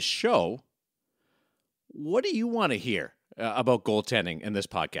on this show, what do you want to hear about goaltending in this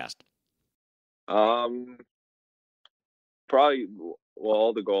podcast? Probably, well,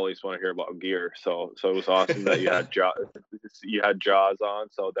 all the goalies want to hear about gear. So it was awesome that you had Jaws on.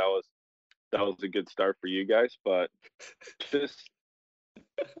 So that was a good start for you guys. But just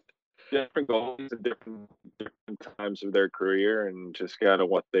different goalies at different times of their career, and just kind of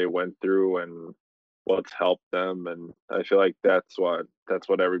what they went through and what's helped them. And I feel like that's what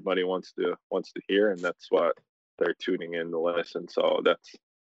everybody wants to hear, and that's what they're tuning in to listen. So that's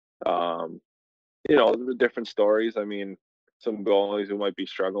the different stories. I mean, some goalies who might be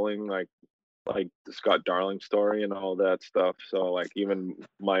struggling, like the Scott Darling story and all that stuff. So like even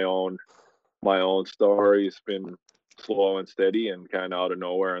my own story's been slow and steady and kind of out of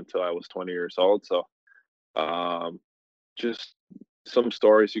nowhere until I was 20 years old. So just some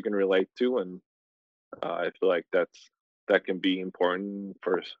stories you can relate to, and I feel like that can be important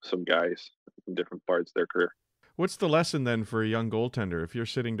for some guys in different parts of their career. What's the lesson then for a young goaltender? If you're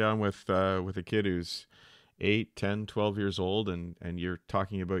sitting down with a kid who's 8, 10, 12 years old and you're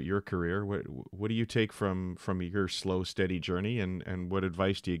talking about your career, what do you take from your slow, steady journey, and what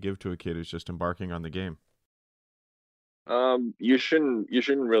advice do you give to a kid who's just embarking on the game? You shouldn't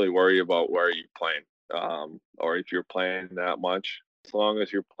really worry about where you're playing, or if you're playing that much. As long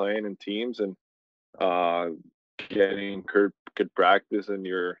as you're playing in teams and getting good practice and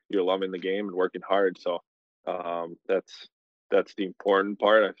you're loving the game and working hard. So that's the important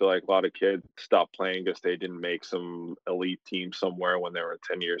part. I feel like a lot of kids stop playing because they didn't make some elite team somewhere when they were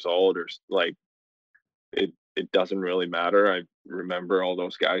 10 years old, or like it doesn't really matter. I remember all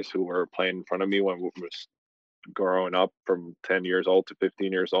those guys who were playing in front of me when we was growing up from 10 years old to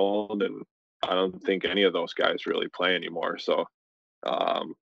 15 years old, and I don't think any of those guys really play anymore. So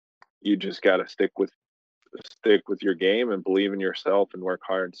you just got to stick with your game and believe in yourself and work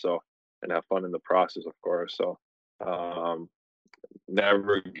hard, so, and have fun in the process, of course. So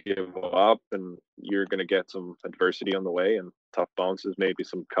never give up, and you're going to get some adversity on the way and tough bounces, maybe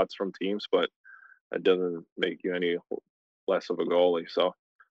some cuts from teams, but it doesn't make you any less of a goalie. So,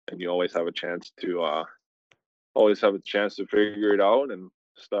 and you always have a chance to figure it out and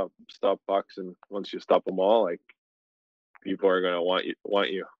stop pucks. And once you stop them all, like, people are going to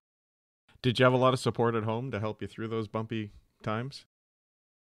want you. Did you have a lot of support at home to help you through those bumpy times?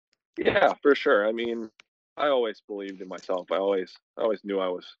 Yeah, for sure. I mean, I always believed in myself. I always knew I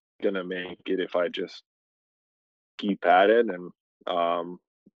was going to make it if I just keep at it. And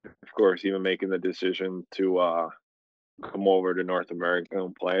of course, even making the decision to come over to North America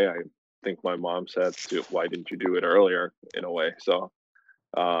and play, I think my mom said, why didn't you do it earlier, in a way. So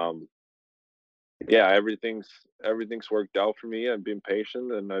yeah, everything's worked out for me. I've been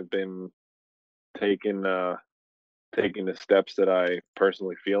patient, and I've been taking the steps that I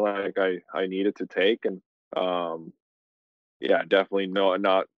personally feel like I needed to take. And yeah, definitely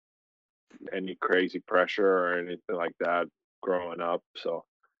not any crazy pressure or anything like that growing up. So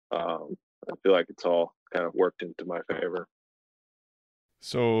I feel like it's all kind of worked into my favor.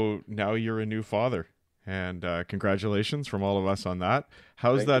 So now you're a new father, and congratulations from all of us on that.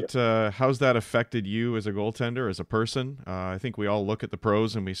 How's that affected you as a goaltender, as a person? I think we all look at the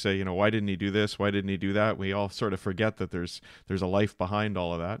pros and we say, why didn't he do this? Why didn't he do that? We all sort of forget that there's a life behind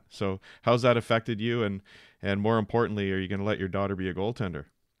all of that. So how's that affected you? And more importantly, are you going to let your daughter be a goaltender?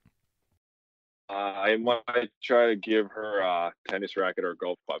 I might try to give her a tennis racket or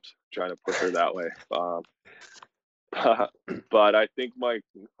golf clubs, trying to push her that way. But I think I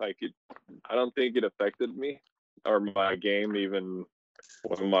don't think it affected me or my game, even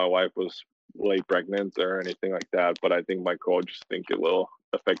when my wife was late pregnant or anything like that. But I think my coach think it will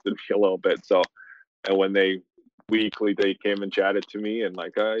affected me a little bit. So, and when they came and chatted to me and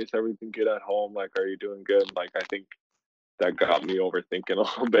like, is everything good at home? Like, are you doing good? Like, I think that got me overthinking a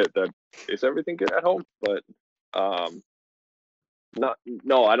little bit, that is everything good at home? But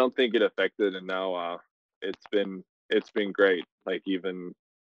no, I don't think it affected. And now it's been great. Like, even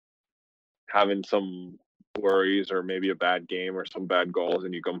having some worries or maybe a bad game or some bad goals,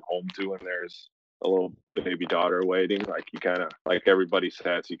 and you come home to and there's a little baby daughter waiting, like, you kind of, like everybody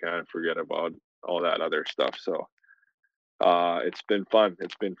says, you kind of forget about all that other stuff. So it's been fun.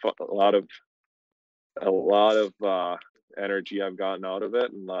 It's been fun. A lot of energy I've gotten out of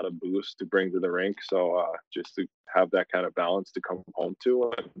it, and a lot of boost to bring to the rink. So just to have that kind of balance to come home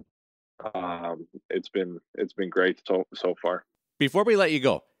to, and it's been great so far. Before we let you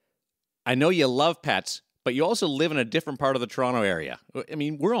go, I know you love pets, but you also live in a different part of the Toronto area. I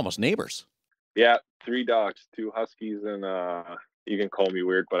mean, we're almost neighbors. Yeah, 3 dogs, 2 huskies, and you can call me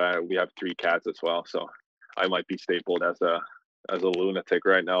weird, but we have 3 cats as well. So I might be stapled as a lunatic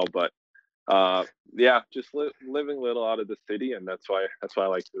right now, but yeah, just living a little out of the city, and that's why I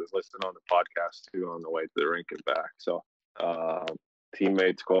like to listen on the podcast too on the way to the rink and back. So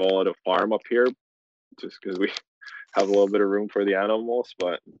teammates call it a farm up here, just because we have a little bit of room for the animals.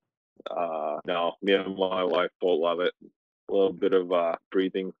 But no, me and my wife both love it. A little bit of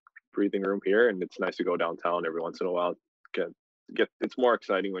breathing room here, and it's nice to go downtown every once in a while. It's more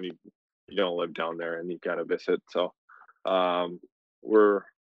exciting when you don't live down there and you kind of visit. So we're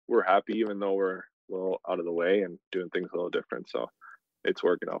happy, even though we're a little out of the way and doing things a little different. So it's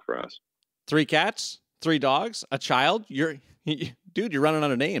working out for us. 3 cats, 3 dogs, a child. You're running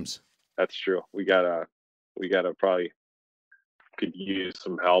out of names. That's true. We gotta probably could use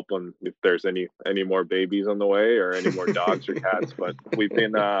some help on if there's any more babies on the way or any more dogs or cats. But we've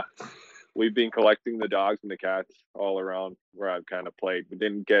been collecting the dogs and the cats all around where I've kind of played. We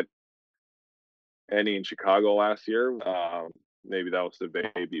didn't get any in Chicago last year. Maybe that was the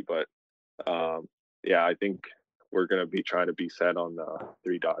baby, but yeah, I think we're going to be trying to be set on the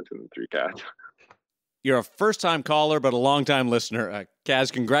 3 dogs and 3 cats. You're a first-time caller, but a long-time listener.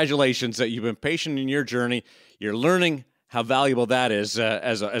 Kaz, congratulations that you've been patient in your journey. You're learning how valuable that is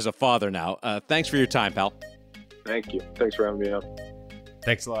as a father now. Thanks for your time, pal. Thank you. Thanks for having me on.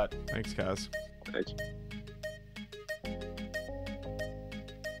 Thanks a lot. Thanks, Kaz. Thanks.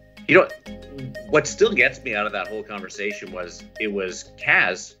 what still gets me out of that whole conversation was it was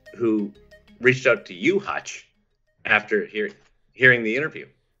Kaz who reached out to you, Hutch, after hearing the interview.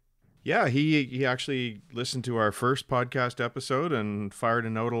 Yeah, he actually listened to our first podcast episode and fired a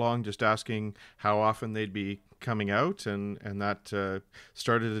note along just asking how often they'd be coming out, and that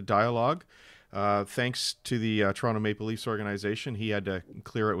started a dialogue. Thanks to the Toronto Maple Leafs organization, he had to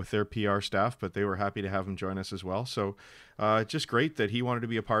clear it with their PR staff, but they were happy to have him join us as well. So just great that he wanted to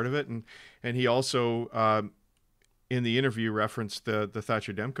be a part of it. And he also, in the interview, referenced the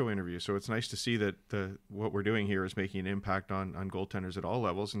Thatcher Demko interview. So it's nice to see that what we're doing here is making an impact on goaltenders at all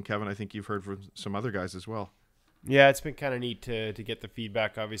levels. And Kevin, I think you've heard from some other guys as well. Yeah, it's been kind of neat to get the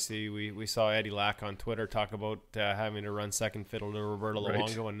feedback. Obviously, we saw Eddie Lack on Twitter talk about having to run second fiddle to Roberto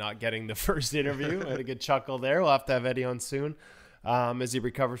Luongo and not getting the first interview. I had a good chuckle there. We'll have to have Eddie on soon as he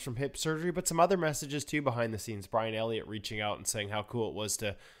recovers from hip surgery. But some other messages, too, behind the scenes. Brian Elliott reaching out and saying how cool it was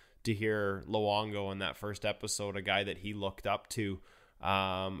to hear Luongo in that first episode, a guy that he looked up to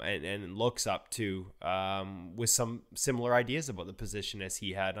and looks up to with some similar ideas about the position as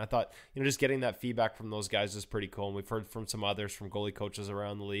he had. And I thought, just getting that feedback from those guys is pretty cool. And we've heard from some others, from goalie coaches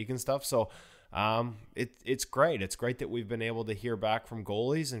around the league and stuff. So it's great. It's great that we've been able to hear back from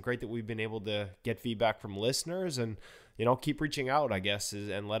goalies, and great that we've been able to get feedback from listeners, and, keep reaching out, I guess,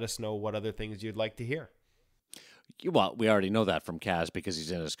 and let us know what other things you'd like to hear. Well, we already know that from Kaz because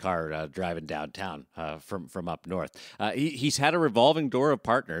he's in his car driving downtown from up north. He's had a revolving door of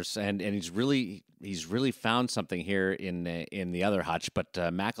partners, and he's really found something here in the other Hutch. But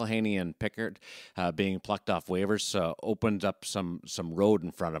McElhaney and Pickard being plucked off waivers opened up some road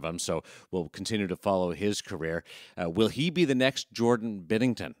in front of him. So we'll continue to follow his career. Will he be the next Jordan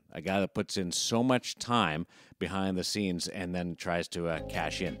Binnington, a guy that puts in so much time behind the scenes and then tries to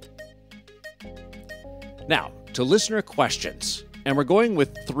cash in? Now, to listener questions, and we're going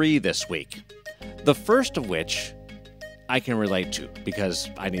with 3 this week. The first of which I can relate to because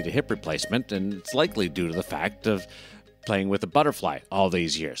I need a hip replacement, and it's likely due to the fact of playing with a butterfly all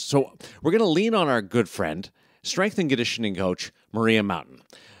these years. So we're going to lean on our good friend, strength and conditioning coach, Maria Mountain.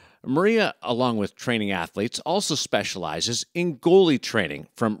 Maria, along with training athletes, also specializes in goalie training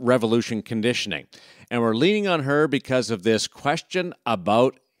from Revolution Conditioning. And we're leaning on her because of this question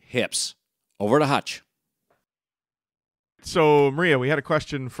about hips. Over to Hutch. So, Maria, we had a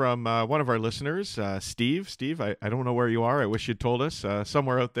question from one of our listeners, Steve. Steve, I don't know where you are. I wish you'd told us.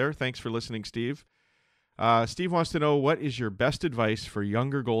 Somewhere out there. Thanks for listening, Steve. Steve wants to know, what is your best advice for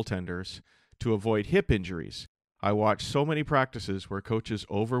younger goaltenders to avoid hip injuries? I watch so many practices where coaches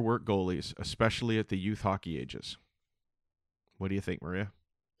overwork goalies, especially at the youth hockey ages. What do you think, Maria?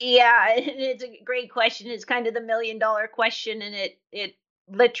 Yeah, it's a great question. It's kind of the $1 million question, and it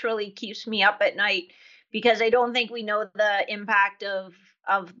literally keeps me up at night, because I don't think we know the impact of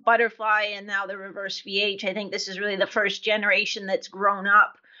butterfly and now the reverse VH. I think this is really the first generation that's grown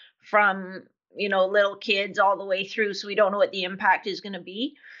up from, little kids all the way through. So we don't know what the impact is going to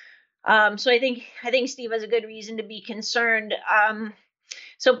be. So I think Steve has a good reason to be concerned.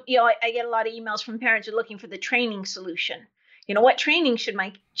 So I get a lot of emails from parents who are looking for the training solution. What training should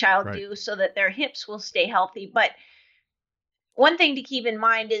my child do so that their hips will stay healthy? But one thing to keep in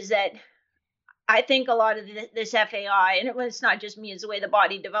mind is that I think a lot of this FAI, and it's not just me, it's the way the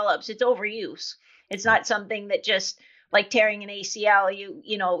body develops. It's overuse. It's not something that just like tearing an ACL,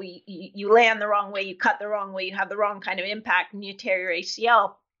 you land the wrong way, you cut the wrong way, you have the wrong kind of impact, and you tear your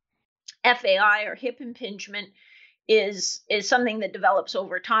ACL. FAI, or hip impingement, is something that develops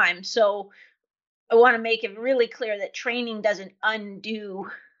over time. So I want to make it really clear that training doesn't undo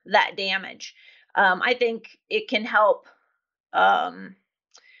that damage. I think it can help.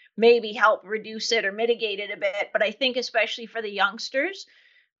 Maybe help reduce it or mitigate it a bit. But I think especially for the youngsters,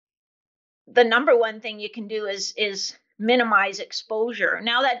 the number one thing you can do is minimize exposure.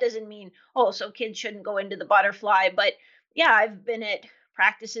 Now, that doesn't mean, so kids shouldn't go into the butterfly. But yeah, I've been at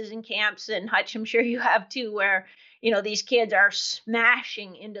practices and camps, and Hutch, I'm sure you have too, where, these kids are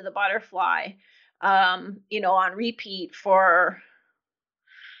smashing into the butterfly, on repeat for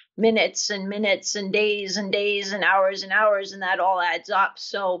minutes and minutes and days and hours, and that all adds up.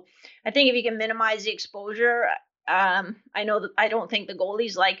 So I think if you can minimize the exposure, I know that I don't think the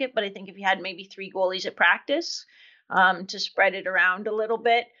goalies like it, but I think if you had maybe 3 goalies at practice to spread it around a little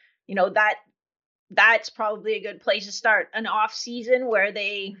bit, that's probably a good place to start. An off season where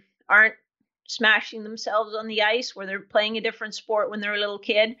they aren't smashing themselves on the ice, where they're playing a different sport when they're a little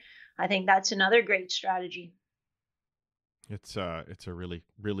kid, I think that's another great strategy. It's a really,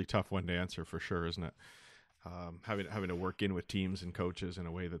 really tough one to answer for sure, isn't it? having to work in with teams and coaches in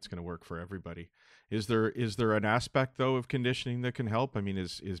a way that's going to work for everybody. Is there an aspect though of conditioning that can help? I mean,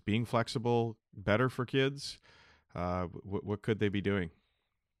 is being flexible better for kids? What could they be doing?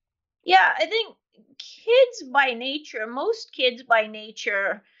 Yeah, I think most kids by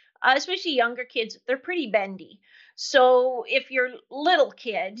nature, especially younger kids, they're pretty bendy. So if you're little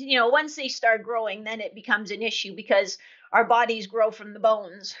kid, once they start growing, then it becomes an issue because our bodies grow from the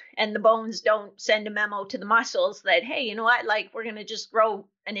bones, and the bones don't send a memo to the muscles that, hey, you know what, like we're going to just grow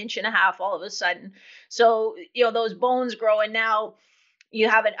an inch and a half all of a sudden. So, those bones grow, and now you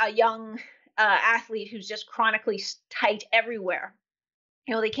have a young athlete who's just chronically tight everywhere.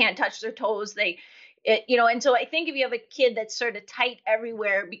 They can't touch their toes. And so I think if you have a kid that's sort of tight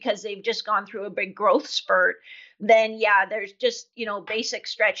everywhere because they've just gone through a big growth spurt, then yeah, there's just, basic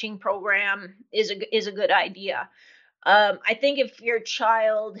stretching program is a good idea. I think if your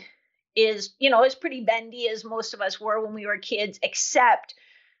child is pretty bendy, as most of us were when we were kids, except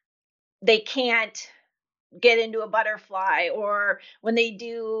they can't get into a butterfly, or when they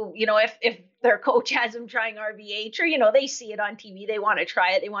do, if their coach has them trying RVH, or they see it on TV, they want to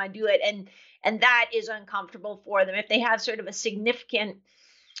try it, they want to do it, and that is uncomfortable for them. If they have sort of a significant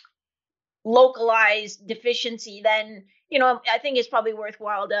localized deficiency, then I think it's probably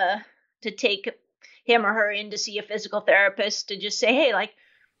worthwhile to take him or her in to see a physical therapist to just say, hey, like,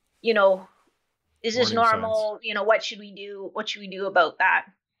 is this normal? What should we do about that?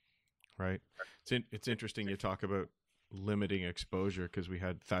 Right. It's interesting you talk about limiting exposure, because we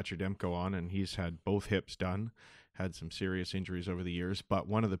had Thatcher Demko on, and he's had both hips done, had some serious injuries over the years. But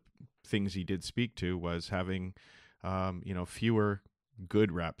one of the things he did speak to was having, fewer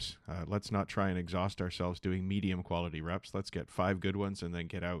good reps. Let's not try and exhaust ourselves doing medium quality reps. Let's get 5 good ones and then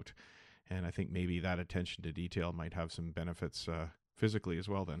get out. And I think maybe that attention to detail might have some benefits physically as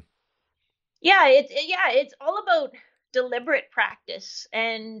well then. Yeah, it's all about deliberate practice,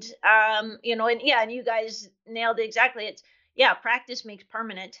 and and you guys nailed it exactly. It's practice makes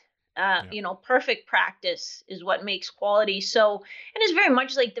permanent. Perfect practice is what makes quality. So, and it's very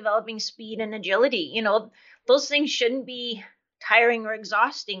much like developing speed and agility. Those things shouldn't be tiring or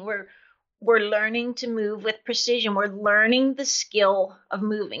exhausting. We're learning to move with precision. We're learning the skill of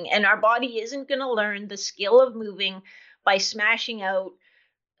moving, and our body isn't going to learn the skill of moving by smashing out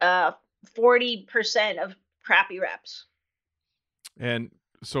 40% of crappy reps. And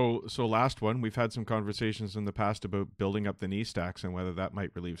so last one, we've had some conversations in the past about building up the knee stacks and whether that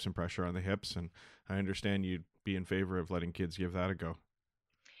might relieve some pressure on the hips. And I understand you'd be in favor of letting kids give that a go.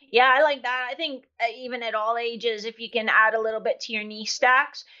 Yeah, I like that. I think even at all ages, if you can add a little bit to your knee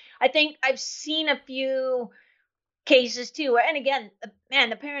stacks, I think I've seen a few cases too. And again,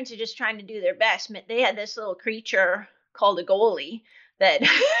 the parents are just trying to do their best. They had this little creature called a goalie that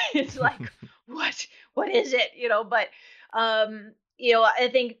it's like, what is it? But, I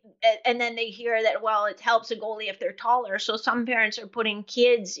think, and then they hear that, well, it helps a goalie if they're taller. So some parents are putting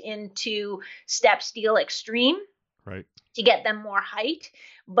kids into step steel extreme, right, to get them more height.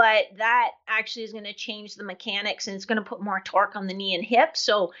 But that actually is going to change the mechanics, and it's going to put more torque on the knee and hip.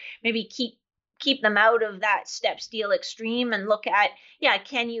 So maybe keep them out of that step steel extreme and look at,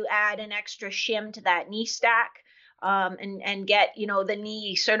 can you add an extra shim to that knee stack? And get, the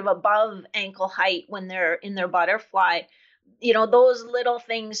knee sort of above ankle height when they're in their butterfly. Those little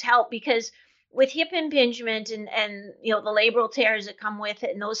things help, because with hip impingement and the labral tears that come with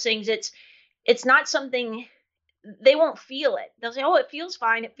it and those things, it's not something, they won't feel it. They'll say, oh, it feels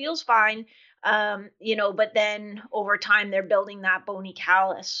fine. But then over time they're building that bony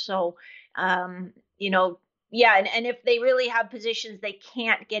callus. So, and if they really have positions they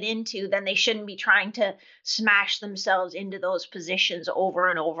can't get into, then they shouldn't be trying to smash themselves into those positions over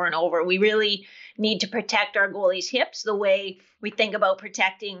and over and over. We really need to protect our goalies' hips the way we think about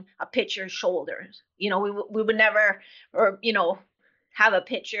protecting a pitcher's shoulders. We would never, have a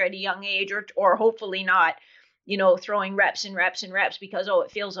pitcher at a young age, or hopefully not, throwing reps and reps and reps because,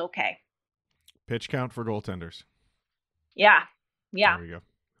 it feels okay. Pitch count for goaltenders. Yeah. There we go.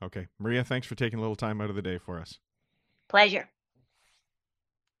 Okay. Maria, thanks for taking a little time out of the day for us. Pleasure.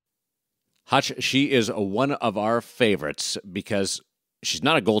 Hutch, she is one of our favorites because she's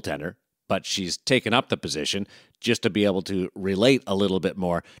not a goaltender, but she's taken up the position just to be able to relate a little bit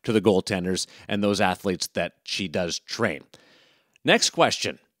more to the goaltenders and those athletes that she does train. Next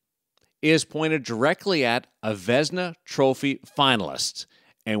question is pointed directly at a Vezina Trophy finalist.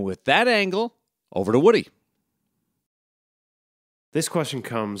 And with that angle, over to Woody. This question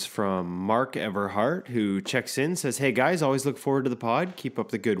comes from Mark Everhart, who checks in, says, hey guys, always look forward to the pod. Keep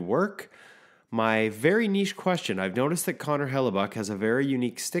up the good work. My very niche question. I've noticed that Connor Hellebuyck has a very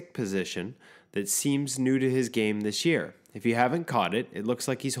unique stick position that seems new to his game this year. If you haven't caught it, it looks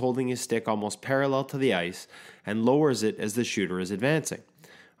like he's holding his stick almost parallel to the ice and lowers it as the shooter is advancing.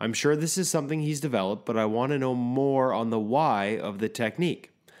 I'm sure this is something he's developed, but I want to know more on the why of the technique.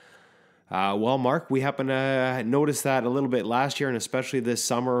 Well, Mark, we happen to notice that a little bit last year and especially this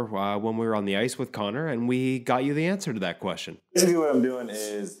summer when we were on the ice with Connor, and we got you the answer to that question. Basically what I'm doing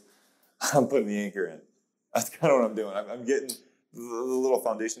is I'm putting the anchor in. That's kind of what I'm doing. I'm getting the little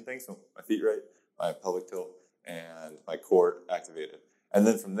foundation thing, so my feet right, my pelvic tilt, and my core activated. And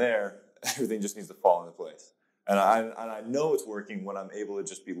then from there, everything just needs to fall into place. And I know it's working when I'm able to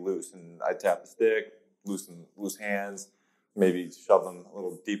just be loose. And I tap the stick, loose hands, maybe shove them a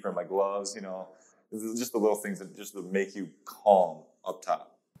little deeper in my gloves, just the little things that just to make you calm up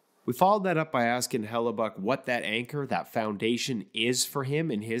top. We followed that up by asking Hellebuyck what that anchor, that foundation is for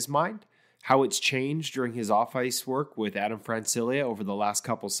him in his mind, how it's changed during his off-ice work with Adam Francilia over the last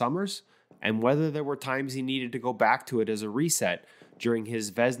couple summers, and whether there were times he needed to go back to it as a reset during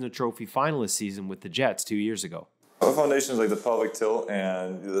his Vezina Trophy finalist season with the Jets 2 years ago. The foundation is like the pelvic tilt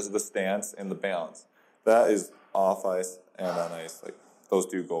and the stance and the balance. That is off ice and on ice. Like those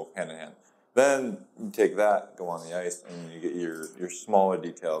two go hand in hand. Then you take that, go on the ice, and you get your smaller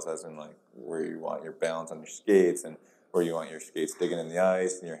details, as in like where you want your balance on your skates and where you want your skates digging in the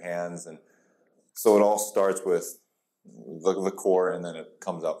ice and your hands. And so it all starts with the core, and then it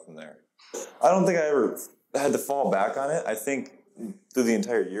comes up from there. I don't think I ever had to fall back on it. I think through the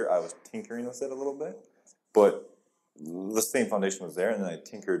entire year I was tinkering with it a little bit, but the same foundation was there, and then I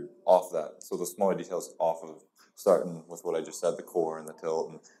tinkered off that. So the smaller details off of starting with what I just said, the core and the tilt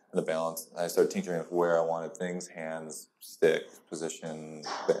and the balance. I started tinkering with where I wanted things, hands, stick, position,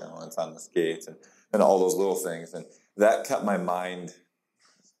 balance on the skates, and all those little things. And that kept my mind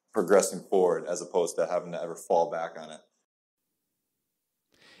progressing forward as opposed to having to ever fall back on it.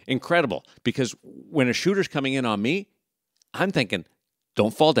 Incredible, because when a shooter's coming in on me, I'm thinking,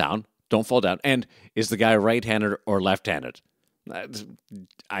 don't fall down. Don't fall down. And is the guy right-handed or left-handed?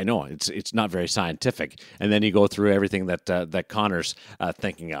 I know it's not very scientific. And then you go through everything that Connor's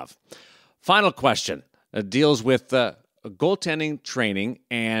thinking of. Final question deals with goaltending training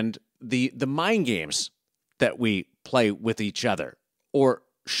and the mind games that we play with each other, or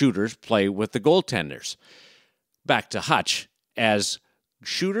shooters play with the goaltenders. Back to Hutch, as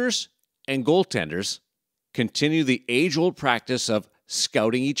shooters and goaltenders continue the age-old practice of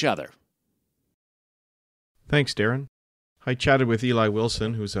scouting each other. Thanks, Darren. I chatted with Eli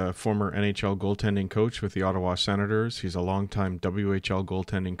Wilson, who's a former NHL goaltending coach with the Ottawa Senators. He's a longtime WHL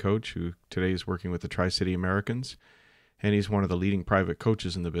goaltending coach who today is working with the Tri-City Americans, and he's one of the leading private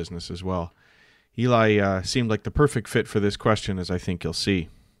coaches in the business as well. Eli seemed like the perfect fit for this question, as I think you'll see.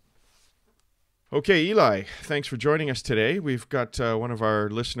 Okay, Eli, thanks for joining us today. We've got one of our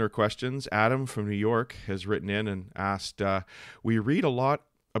listener questions. Adam from New York has written in and asked, we read a lot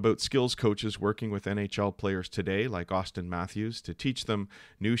about skills coaches working with NHL players today, like Austin Matthews, to teach them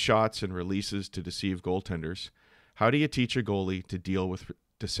new shots and releases to deceive goaltenders. How do you teach a goalie to deal with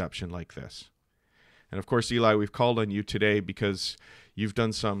deception like this? And of course, Eli, we've called on you today because you've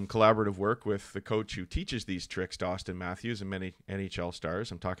done some collaborative work with the coach who teaches these tricks to Austin Matthews and many NHL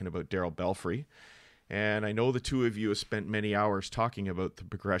stars. I'm talking about Darryl Belfry. And I know the two of you have spent many hours talking about the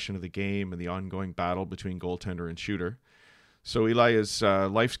progression of the game and the ongoing battle between goaltender and shooter. So, Eli, as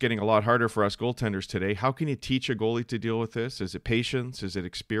life's getting a lot harder for us goaltenders today, how can you teach a goalie to deal with this? Is it patience? Is it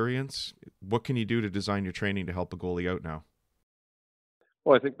experience? What can you do to design your training to help a goalie out now?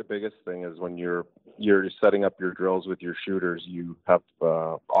 Well, I think the biggest thing is when you're setting up your drills with your shooters, you have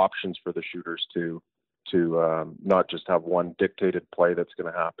options for the shooters to not just have one dictated play that's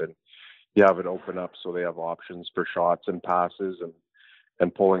going to happen. You have it open up so they have options for shots and passes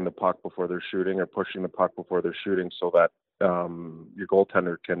and pulling the puck before they're shooting or pushing the puck before they're shooting, so that your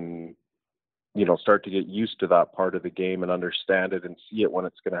goaltender can, start to get used to that part of the game and understand it and see it when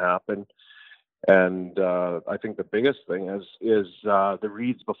it's going to happen. And I think the biggest thing is the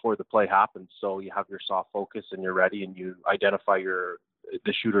reads before the play happens. So you have your soft focus and you're ready, and you identify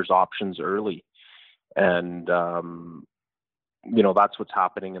the shooter's options early. And that's what's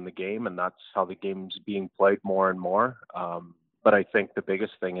happening in the game, and that's how the game's being played more and more. But I think the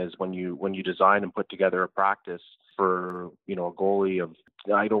biggest thing is when you design and put together a practice for, a goalie of,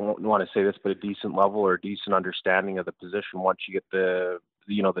 I don't want to say this, but a decent level or a decent understanding of the position. Once you get the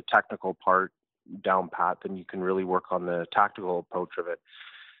technical part down pat, then you can really work on the tactical approach of it.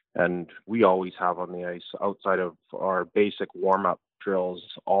 And we always have on the ice, outside of our basic warm-up drills,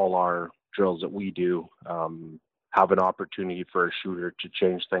 all our drills that we do have an opportunity for a shooter to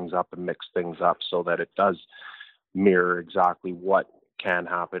change things up and mix things up so that it does mirror exactly what can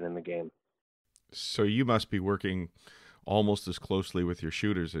happen in the game. So you must be working almost as closely with your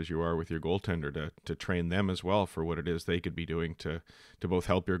shooters as you are with your goaltender to train them as well for what it is they could be doing to both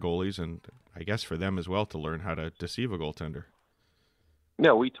help your goalies and I guess for them as well to learn how to deceive a goaltender.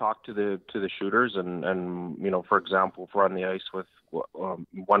 Yeah, we talk to the shooters, and you know, for example, if we're on the ice with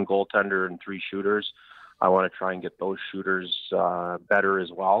one goaltender and 3 shooters, I want to try and get those shooters better as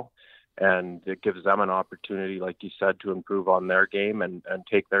well, and it gives them an opportunity, like you said, to improve on their game and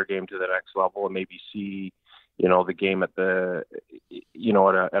take their game to the next level, and maybe see, you know, the game at the, you know,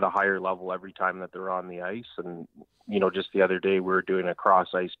 at a higher level every time that they're on the ice. And you know, just the other day we were doing a cross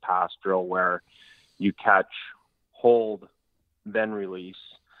ice pass drill where you catch, hold, then release,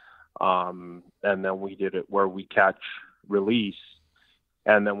 and then we did it where we catch, release,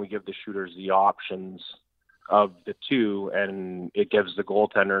 and then we give the shooters the options of the 2, and it gives the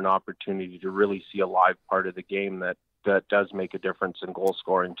goaltender an opportunity to really see a live part of the game that does make a difference in goal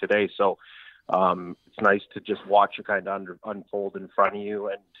scoring today. So it's nice to just watch it kind of unfold in front of you,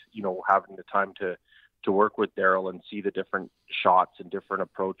 and you know, having the time to work with Daryl and see the different shots and different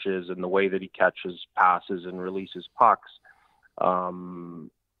approaches and the way that he catches passes and releases pucks.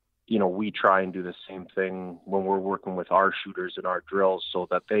 You know, we try and do the same thing when we're working with our shooters in our drills so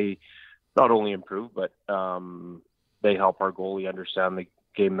that they not only improve, but they help our goalie understand the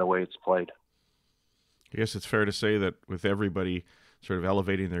game the way it's played. I guess it's fair to say that with everybody sort of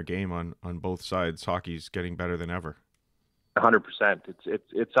elevating their game on both sides, hockey's getting better than ever. 100%.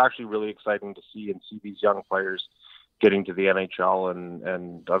 It's actually really exciting to see these young players getting to the NHL,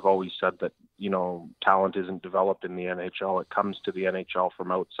 and I've always said that, you know, talent isn't developed in the NHL. It comes to the NHL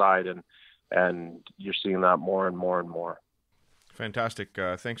from outside, and you're seeing that more and more and more. Fantastic.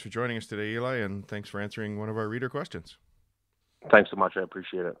 Thanks for joining us today, Eli, and thanks for answering one of our reader questions. Thanks so much. I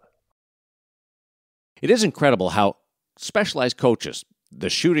appreciate it. It is incredible how specialized coaches, the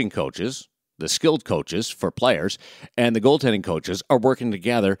shooting coaches, the skilled coaches for players, and the goaltending coaches are working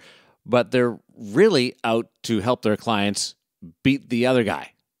together, but they're really out to help their clients beat the other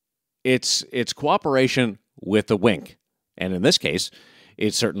guy. It's cooperation with a wink. And in this case,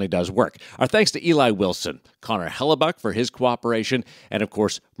 it certainly does work. Our thanks to Eli Wilson, Connor Hellebuyck for his cooperation, and of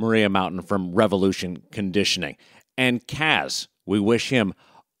course, Maria Mountain from Revolution Conditioning. And Kaz, we wish him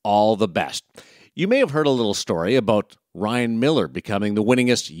all the best. You may have heard a little story about Ryan Miller becoming the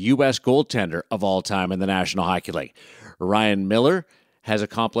winningest U.S. goaltender of all time in the National Hockey League. Ryan Miller has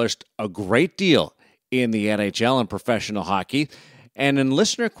accomplished a great deal in the NHL and professional hockey. And in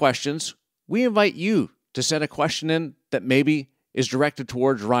listener questions, we invite you to send a question in that maybe is directed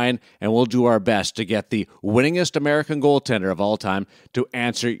towards Ryan, and we'll do our best to get the winningest American goaltender of all time to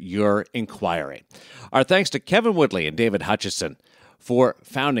answer your inquiry. Our thanks to Kevin Woodley and David Hutchison for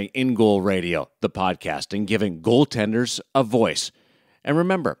founding In Goal Radio, the podcast, and giving goaltenders a voice. And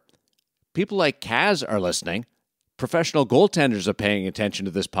remember, people like Kaz are listening. Professional goaltenders are paying attention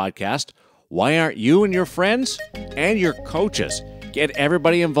to this podcast. Why aren't you and your friends and your coaches? Get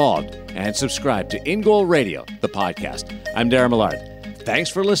everybody involved and subscribe to In Goal Radio, the podcast. I'm Darren Millard. Thanks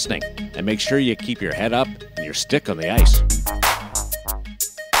for listening, and make sure you keep your head up and your stick on the ice.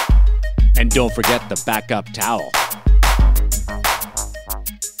 And don't forget the backup towel.